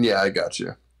 Yeah, I got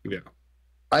you. Yeah.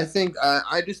 I think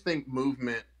I just think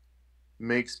movement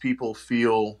makes people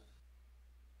feel.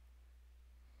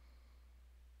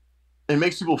 It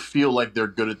makes people feel like they're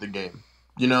good at the game.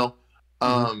 You know,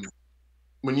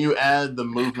 when you add the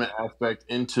movement aspect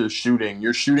into shooting,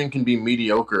 your shooting can be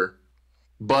mediocre,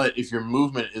 but if your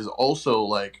movement is also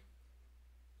like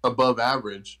above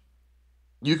average,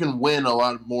 you can win a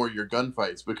lot more of your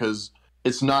gunfights because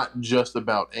it's not just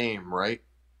about aim, right?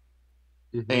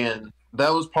 Mm-hmm. And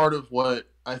that was part of what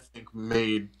I think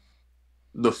made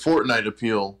the Fortnite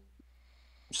appeal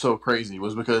so crazy,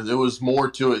 was because it was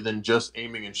more to it than just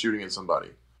aiming and shooting at somebody.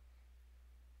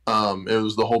 It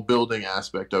was the whole building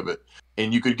aspect of it,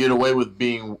 and you could get away with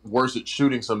being worse at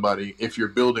shooting somebody if your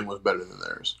building was better than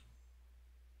theirs.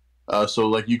 So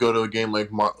like you go to a game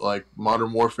like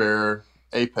Modern Warfare,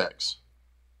 Apex,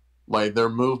 like their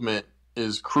movement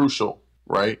is crucial,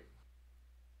 right?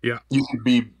 Yeah. You could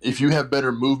be, if you have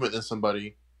better movement than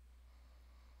somebody,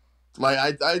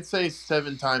 like I'd say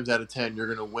 7 times out of 10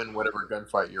 you're gonna win whatever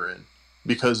gunfight you're in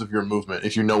because of your movement,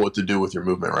 if you know what to do with your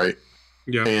movement, right?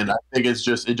 Yeah. And I think it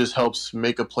just helps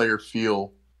make a player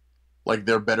feel like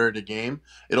they're better at a game.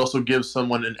 It also gives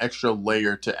someone an extra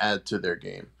layer to add to their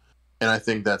game, and I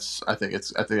think that's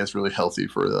really healthy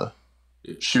for the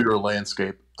shooter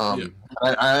landscape.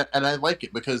 I like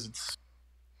it because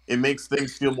it makes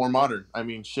things feel more modern. I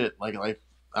mean, shit, like I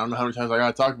don't know how many times I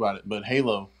gotta talk about it, but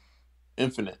Halo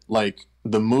Infinite, like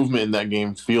the movement in that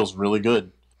game feels really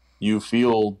good. You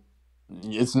feel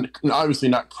it's obviously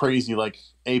not crazy like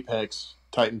Apex,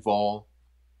 Titanfall,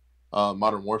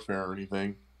 Modern Warfare or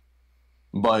anything,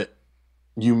 but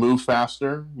you move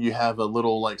faster. You have a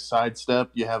little like sidestep.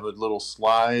 You have a little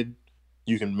slide.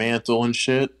 You can mantle and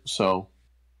shit. So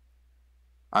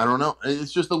I don't know.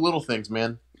 It's just the little things,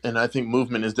 man. And I think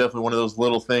movement is definitely one of those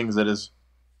little things that has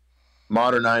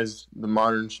modernized the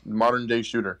modern day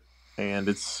shooter, and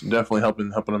it's definitely helping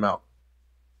them out.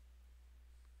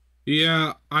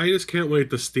 Yeah, I just can't wait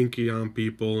to stinky on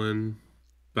people in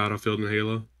Battlefield and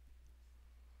Halo.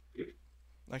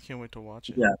 I can't wait to watch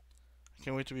it. Yeah. I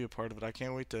can't wait to be a part of it. I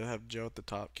can't wait to have Joe at the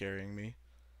top carrying me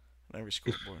on every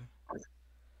scoreboard.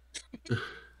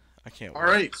 I can't wait. All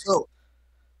right, so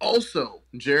also,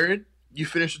 Jared, you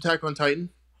finished Attack on Titan?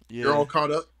 Yeah. You're all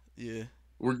caught up? Yeah.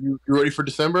 Were you ready for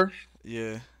December?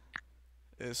 Yeah.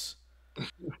 It's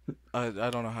I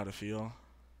don't know how to feel.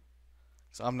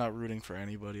 So I'm not rooting for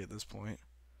anybody at this point.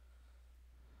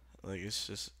 Like it's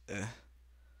just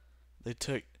They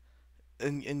took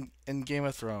in Game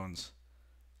of Thrones,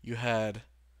 you had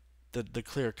the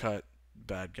clear cut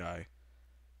bad guy.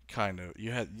 Kind of.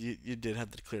 You did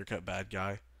have the clear cut bad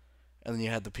guy, and then you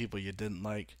had the people you didn't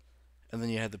like, and then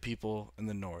you had the people in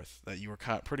the north that you were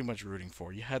pretty much rooting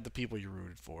for. You had the people you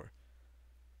rooted for.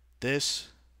 This,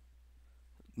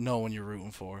 no one you're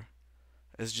rooting for.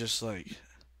 It's just like,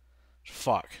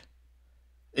 fuck.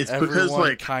 It's Everyone because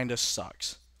like kind of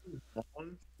sucks.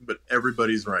 But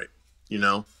everybody's right. You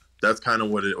know, that's kind of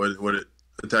what it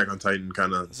Attack on Titan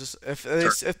kind of. It's just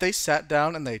if they sat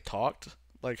down and they talked,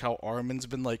 like how Armin's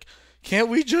been like, can't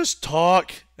we just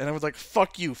talk? And I was like,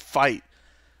 fuck you, fight.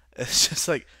 It's just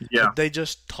like, Yeah. if they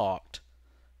just talked,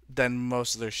 then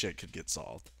most of their shit could get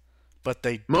solved. But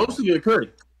they Most don't. of it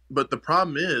could, but the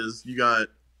problem is you got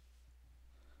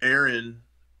Eren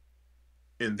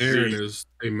and Aaron Zeke. is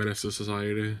a menace to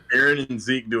society. Eren and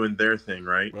Zeke doing their thing,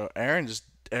 right? Bro, Aaron's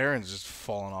just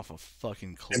falling off a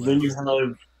fucking cliff. And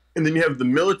then you have the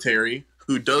military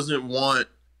who doesn't want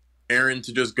Eren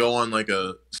to just go on like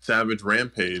a savage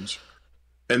rampage.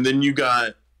 And then you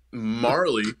got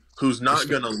Marley, who's not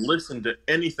going to listen to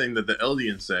anything that the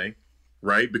Eldians say,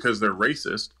 right? Because they're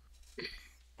racist.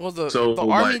 Well, the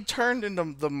army turned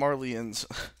into the Marleyans.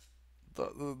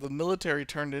 The military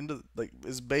turned into, like,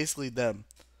 is basically them.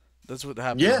 That's what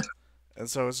happened. Yeah. And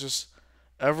so it's just,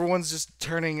 everyone's just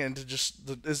turning into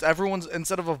everyone's,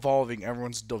 instead of evolving,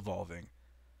 everyone's devolving.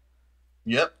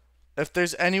 Yep. If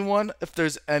there's anyone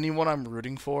I'm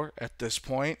rooting for at this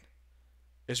point,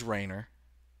 it's Raynor.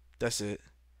 That's it.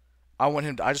 I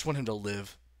just want him to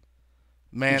live.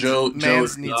 Mans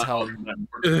needs help.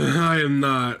 I am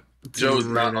not. Joe's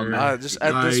not on that. Just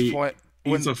at this point,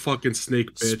 He's a fucking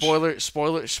snake bitch.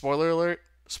 Spoiler alert.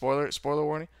 Spoiler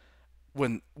warning.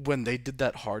 When they did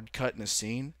that hard cut in a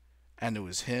scene, and it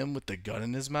was him with the gun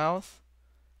in his mouth,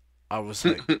 I was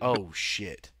like, oh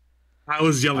shit. I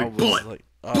was yelling, bullet! Like,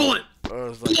 bullet! I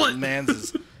was like, bullet!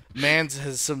 Mans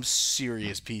has some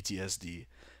serious PTSD.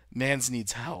 Mans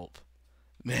needs help.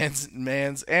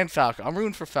 Mans, and Falco. I'm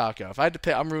rooting for Falco. If I had to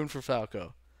pick, I'm rooting for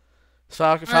Falco.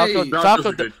 Falco Falco's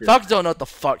a good kid. don't know what the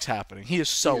fuck's happening. He is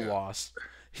so lost.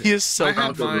 He is so I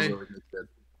have Falco's a my- really good kid.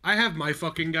 I have my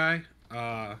fucking guy.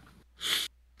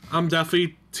 I'm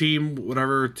definitely team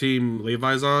whatever team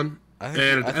Levi's on. I And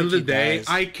think- at I the end think of the he day, dies.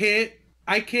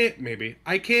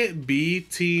 I can't be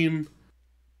team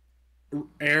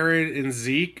Aaron and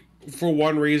Zeke for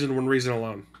one reason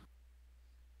alone.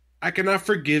 I cannot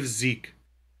forgive Zeke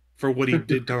for what he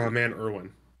did to my man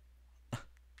Irwin.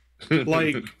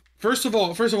 Like, first of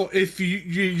all, if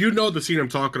you know the scene I'm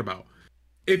talking about.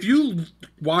 If you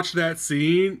watch that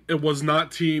scene, it was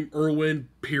not Team Irwin,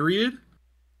 period.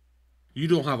 You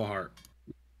don't have a heart.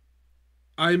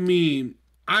 I mean,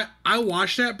 I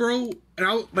watched that, bro, and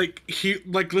I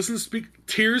listen to speak,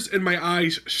 tears in my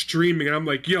eyes streaming, and I'm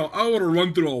like, yo, I want to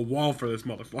run through a wall for this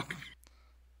motherfucker.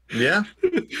 Yeah.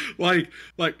 like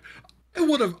I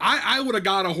would have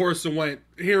got a horse and went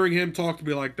hearing him talk to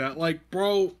me like that. Like,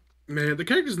 bro, man, the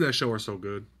characters in that show are so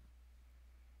good.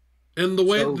 And the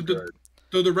way So the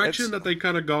good. direction It's- that they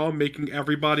kind of go, making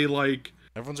everybody like,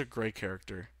 Everyone's a great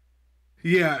character.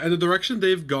 yeah, and the direction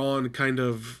they've gone kind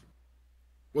of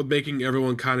with making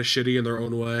everyone kind of shitty in their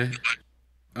own way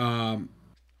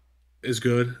is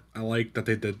good. I like that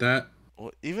they did that.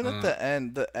 Well, even at the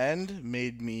end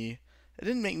made me. It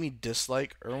didn't make me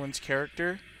dislike Erwin's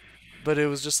character, but it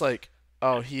was just like,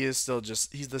 oh, he is still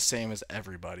just. He's the same as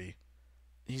everybody.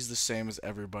 He's the same as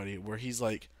everybody. Where he's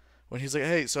like, when he's like,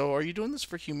 hey, so are you doing this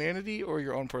for humanity or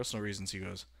your own personal reasons? He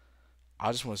goes,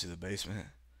 I just want to see the basement.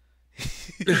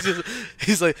 He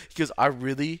goes, I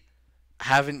really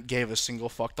haven't gave a single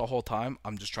fuck the whole time.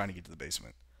 I'm just trying to get to the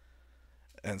basement.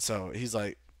 And so he's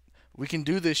like, we can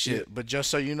do this shit, but just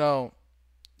so you know,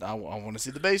 I want to see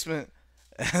the basement.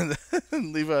 And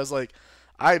then Levi's like,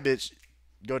 all right, bitch,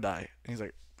 go die. And he's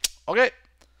like, okay.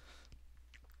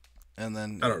 And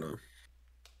then I don't know.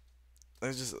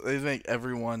 they make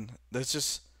everyone.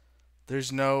 There's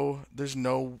no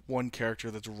one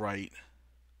character that's right.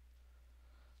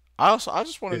 I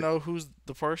just want to know who's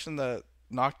the person that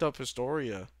knocked up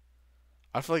Historia.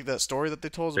 I feel like that story that they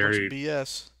told is a bunch of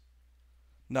BS.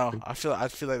 No, I feel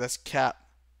like that's Cap.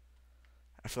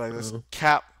 I feel like that's Oh.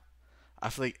 Cap. I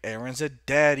feel like Aaron's a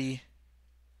daddy.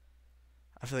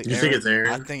 I feel like You think it's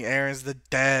Aaron? I think Aaron's the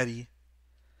daddy.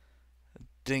 I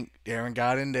think Aaron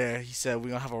got in there. He said we're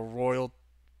gonna have a royal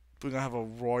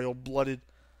blooded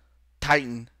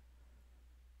Titan.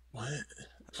 What?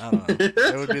 I don't know.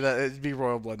 It would be that. It'd be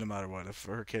royal blood no matter what if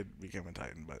her kid became a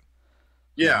Titan. But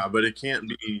Yeah, but it can't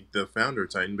be the founder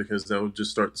Titan because that would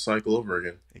just start the cycle over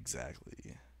again. exactly.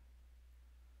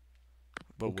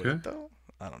 But would Okay. it though?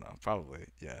 I don't know. Probably.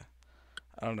 Yeah.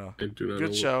 I don't know. I do not Good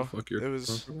know show. What the fuck you're It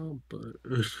was- talking about,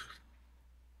 but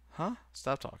Huh?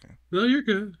 Stop talking. no, you're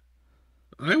good.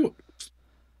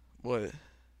 What?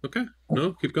 Okay.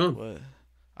 No, keep going. What?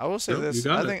 I will say Nope, this. you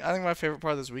got I it. think my favorite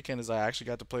part of this weekend is I actually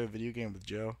got to play a video game with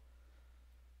Joe.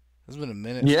 It's been a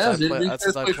minute. Yeah, since I did you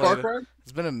guys play Far Cry?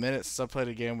 It's been a minute since I played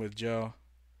a game with Joe.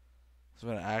 It's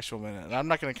been an actual minute. And I'm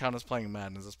not gonna count us playing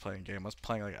Madden as us playing game. Us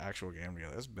playing like an actual game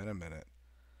together. It's been a minute.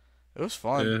 It was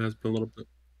fun. Yeah, it has been a little bit.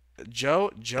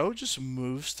 Joe just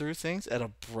moves through things at a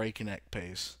breakneck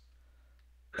pace,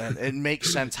 and it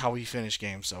makes sense how he finished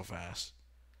games so fast.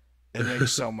 It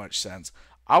makes so much sense.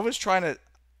 I was trying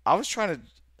to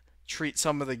treat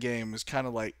some of the game as kind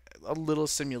of like a little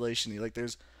simulation-y. Like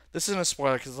this isn't a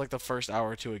spoiler because it's like the first hour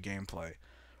or two of gameplay,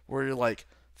 where you're like,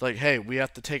 hey, we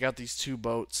have to take out these two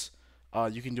boats.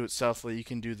 You can do it stealthily. You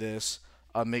can do this.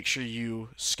 Make sure you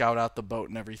scout out the boat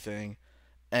and everything,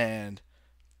 and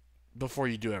before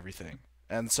you do everything.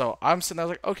 And so I'm sitting there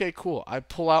like, okay, cool. I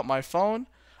pull out my phone,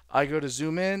 I go to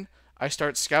zoom in, I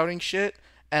start scouting shit,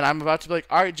 and I'm about to be like,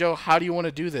 all right, Joe, how do you want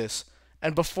to do this?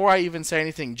 And before I even say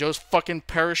anything, Joe's fucking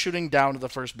parachuting down to the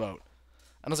first boat.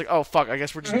 And I was like, oh, fuck, I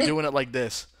guess we're just doing it like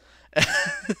this.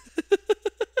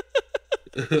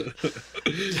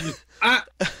 I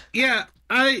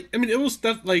mean, it was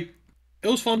it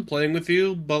was fun playing with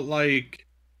you, but like,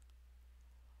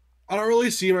 I don't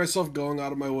really see myself going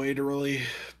out of my way to really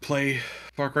play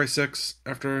Far Cry 6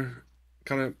 after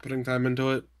kind of putting time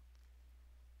into it.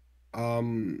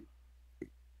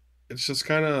 It's just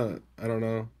kind of, I don't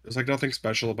know. There's like nothing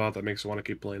special about that makes you want to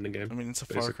keep playing the game. I mean, it's a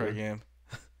Far Cry Basically. game.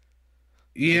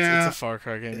 Yeah, It's a Far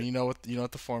Cry game. You know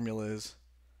what the formula is.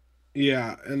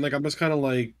 yeah, and like I'm just kind of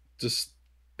like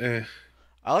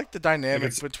I like the dynamic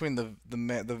it's- between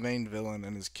the main villain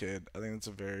and his kid. I think it's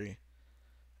a very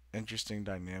interesting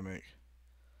dynamic.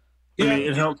 I Yeah. mean,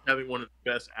 it helps having one of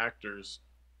the best actors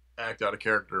act out a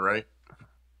character, right?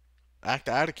 Act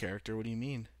out of character. What do you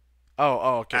mean?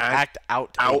 Okay. Act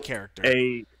Act out a character.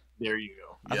 There you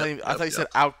go. I thought you said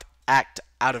act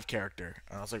out of character.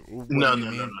 And I was like, what No, do you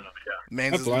no, mean? no, no, no. Yeah.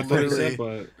 Man's That's is what I thought you literally. said,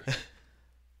 but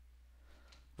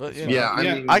But you Yeah, know, I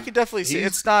Yeah. mean, I could definitely see. he's-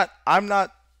 It's not. I'm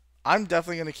not. I'm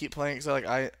definitely gonna keep playing because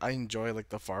I enjoy like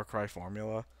the Far Cry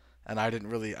formula, and I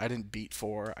didn't beat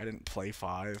 4. I didn't play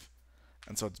 5,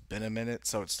 and so it's been a minute.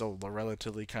 So it's still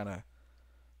relatively kind of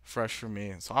fresh for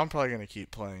me. So I'm probably gonna keep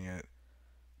playing it.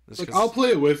 Just like 'cause- I'll play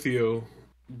it with you,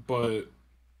 but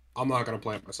I'm not gonna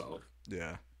play it myself.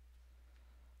 Yeah.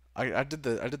 I did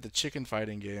the chicken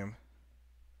fighting game.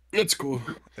 It's cool.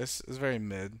 It's very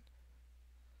mid.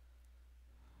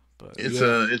 But it's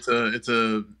Yeah.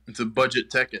 a budget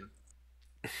Tekken.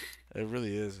 it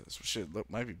really is. Shit,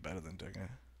 might be better than Tekken.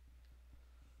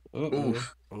 Uh-oh.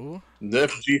 Oof. Ooh, The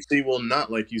FGC will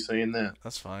not like you saying that.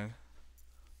 that's fine.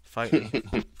 Fight me.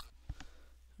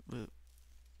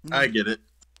 I get it.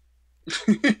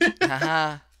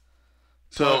 Haha.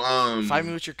 So Fight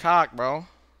me with your cock, bro.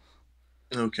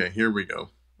 okay, here we go.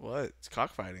 What? It's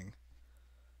cockfighting.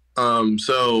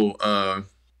 Also,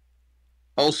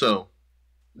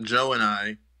 Joe and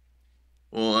I,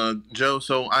 Joe.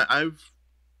 So I've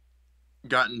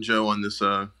gotten Joe on this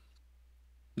the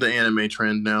anime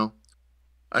trend now.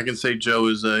 I can say Joe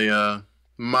is a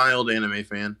mild anime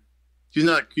fan. He's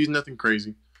nothing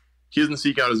crazy. He doesn't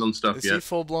seek out his own stuff Is he yet.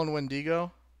 full blown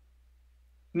Wendigo?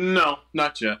 No,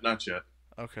 not yet, not yet.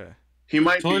 Okay. He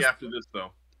might So be it's- after this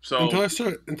though. So Until I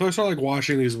start like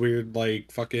watching these weird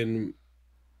like fucking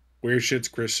weird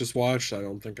shits Chris just watched, I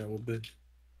don't think I will be.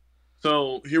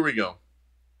 So here we go.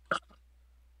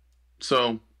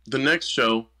 So the next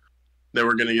show that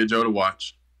we're gonna get Joe to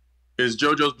watch is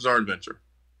JoJo's Bizarre Adventure.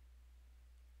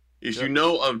 If you Yep.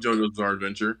 know of JoJo's Bizarre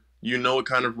Adventure, you know what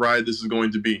kind of ride this is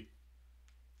going to be.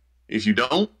 If you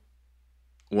don't,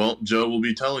 well, Joe will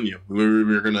be telling you.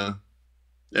 We're gonna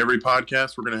every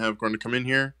podcast we're gonna come in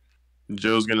here. I'm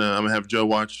gonna have Joe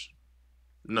watch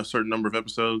a certain number of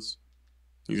episodes.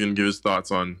 He's gonna give his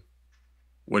thoughts on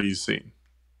what he's seen.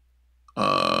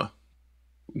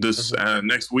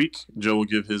 Next week, Joe will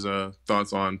give his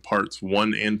thoughts on parts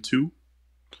 1 and 2,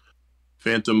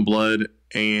 Phantom Blood,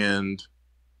 and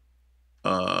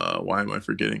why am I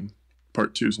forgetting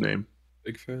part 2's name?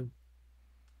 Big fan.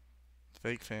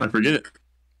 Fake fan. I forget it.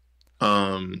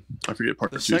 I forget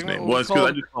part The 2's segment name. will Well, be it's because I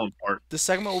called- just call him part. This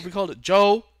segment will be called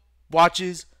Joe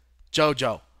Watches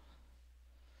JoJo.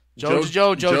 Joe's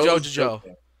JoJo.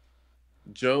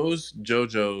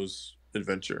 JoJo's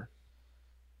Adventure.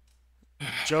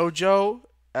 JoJo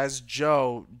as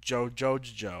Joe.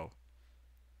 JoJo.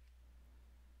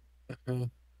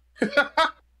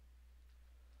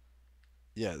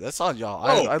 Yeah, that's on y'all.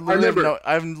 Oh, I literally have remember. no.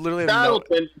 I literally have Battle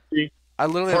no. Tendency I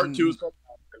literally part have, 2 is called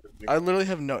Battle Tendency. I literally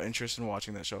have no interest in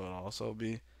watching that show at all. So it'll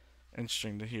be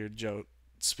interesting to hear Joe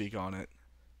speak on it.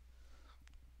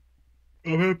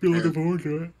 I'm happy looking forward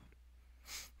to it.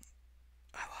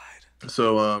 I lied.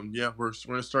 So yeah, we're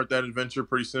gonna start that adventure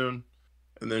pretty soon,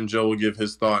 and then Joe will give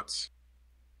his thoughts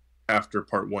after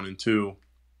part 1 and 2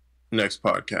 next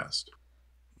podcast.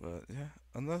 But yeah,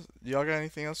 unless y'all got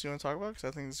anything else you want to talk about, because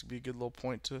I think this would be a good little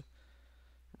point to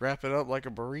wrap it up like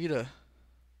a burrito.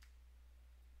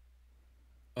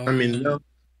 I mean, no.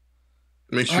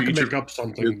 Make sure I you can eat make your. up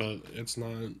something, but it's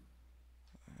not.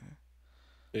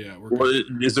 Yeah, we're Well,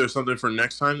 good. is there something for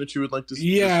next time that you would like to?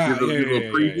 Yeah, just give a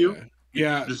little preview.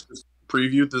 Yeah. Just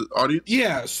preview the audience.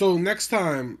 Yeah, so next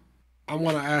time I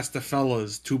want to ask the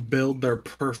fellas to build their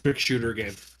perfect shooter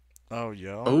game. Oh,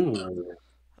 yo. Oh,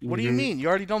 What do you Mhm. mean? You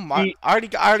already know my. He- I already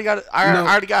got it. I No.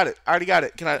 already got it. I already got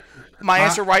it. Can I? My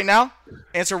answer right now?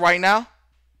 Answer right now?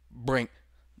 Brink.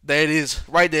 There it is.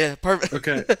 Right there. Perfect.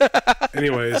 Okay.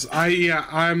 Anyways,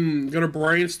 I'm gonna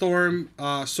brainstorm.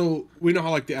 So we know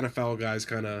how like the NFL guys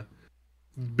kind of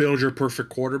build your perfect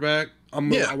quarterback. I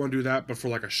want to do that, but for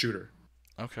like a shooter,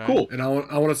 Okay. cool. and I want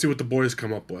to see what the boys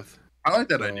come up with. I like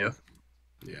that So, idea.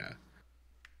 Yeah.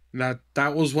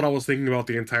 That was what I was thinking about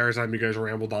the entire time you guys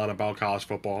rambled on about college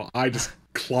football. I just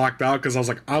clocked out because I was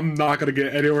like, I'm not gonna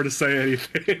get anywhere to say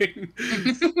anything.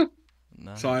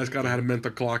 No. So I just kind of had a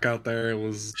mental clock out there. It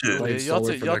was Yeah, Well, yeah, brainstorming you have to,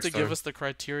 for you have next to give time. us the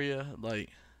criteria. Like,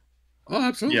 Oh,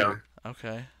 absolutely. Yeah.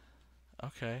 okay.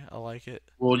 Okay. I like it.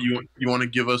 Well, you want to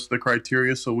give us the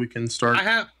criteria so we can start I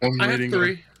have formulating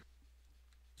 3.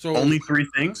 So only 3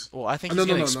 things. Well, I think No, he's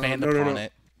no, going no, to expand no, no, upon no.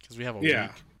 it because we have a Yeah.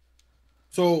 week.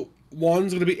 So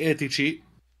one's gonna be anti-cheat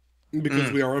because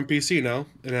Mm. we are on PC now,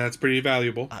 and that's pretty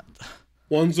valuable. Uh,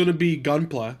 One's gonna be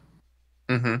gunplay,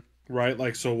 Mm-hmm. right?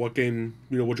 Like, so what game,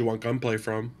 would you want gunplay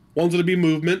from? One's gonna be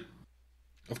movement,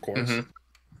 of course. Mhm.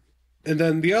 And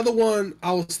then the other one,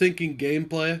 I was thinking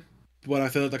gameplay, but I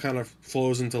feel like that kind of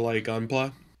flows into like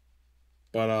Gunpla.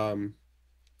 But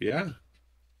yeah.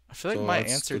 I feel like So my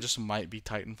that's answer the- just might be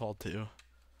Titanfall 2.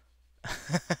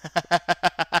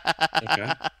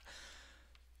 Okay.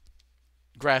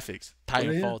 Graphics, yeah.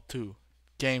 Titanfall 2.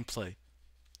 Gameplay,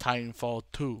 Titanfall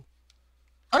 2.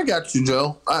 I got you,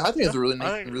 Joe. I think it's a really neat,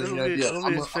 I think really it'll neat be, idea. it'll be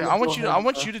I'm interesting. gonna I want go you to, ahead I and,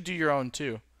 want you to do your own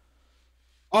too.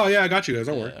 Oh yeah, I got you guys.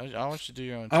 Don't worry. Yeah, I want you to do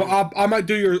your own too. I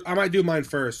might do mine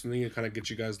first, and then you kind of get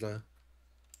you guys the,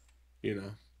 you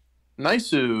know,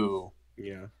 Nice.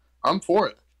 yeah. I'm for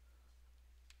it.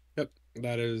 Yep,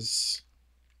 that is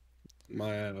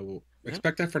my. We'll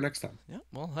expect that for next time. Yeah,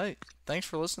 well, hey, thanks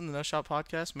for listening to No Shot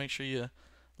Podcast. Make sure you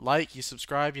like, you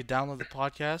subscribe, you download the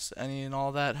podcast. Any and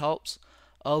all that helps.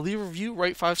 Leave a review,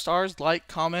 rate 5 stars, like,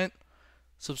 comment,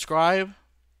 subscribe,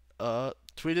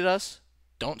 tweet at us.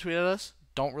 Don't tweet at us.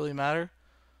 Don't really matter.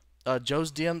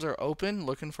 Joe's DMs are open,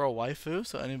 looking for a waifu.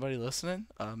 So anybody listening,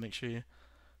 make sure you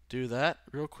do that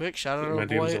real quick. Shout out My our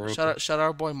DMs boy. are Shout out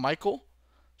our boy Michael.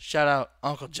 Shout out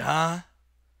Uncle John.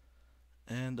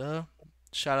 And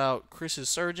shout out Chris's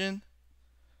surgeon.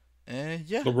 And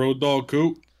yeah. The Road Dog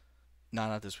Coop. Nah,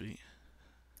 not this week.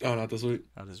 Oh, not this week.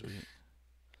 Not this week.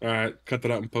 All right, cut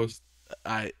that out and post.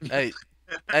 Alright. Hey,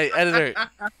 editor.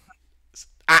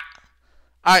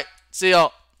 Alright. See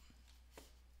y'all.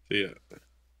 See ya.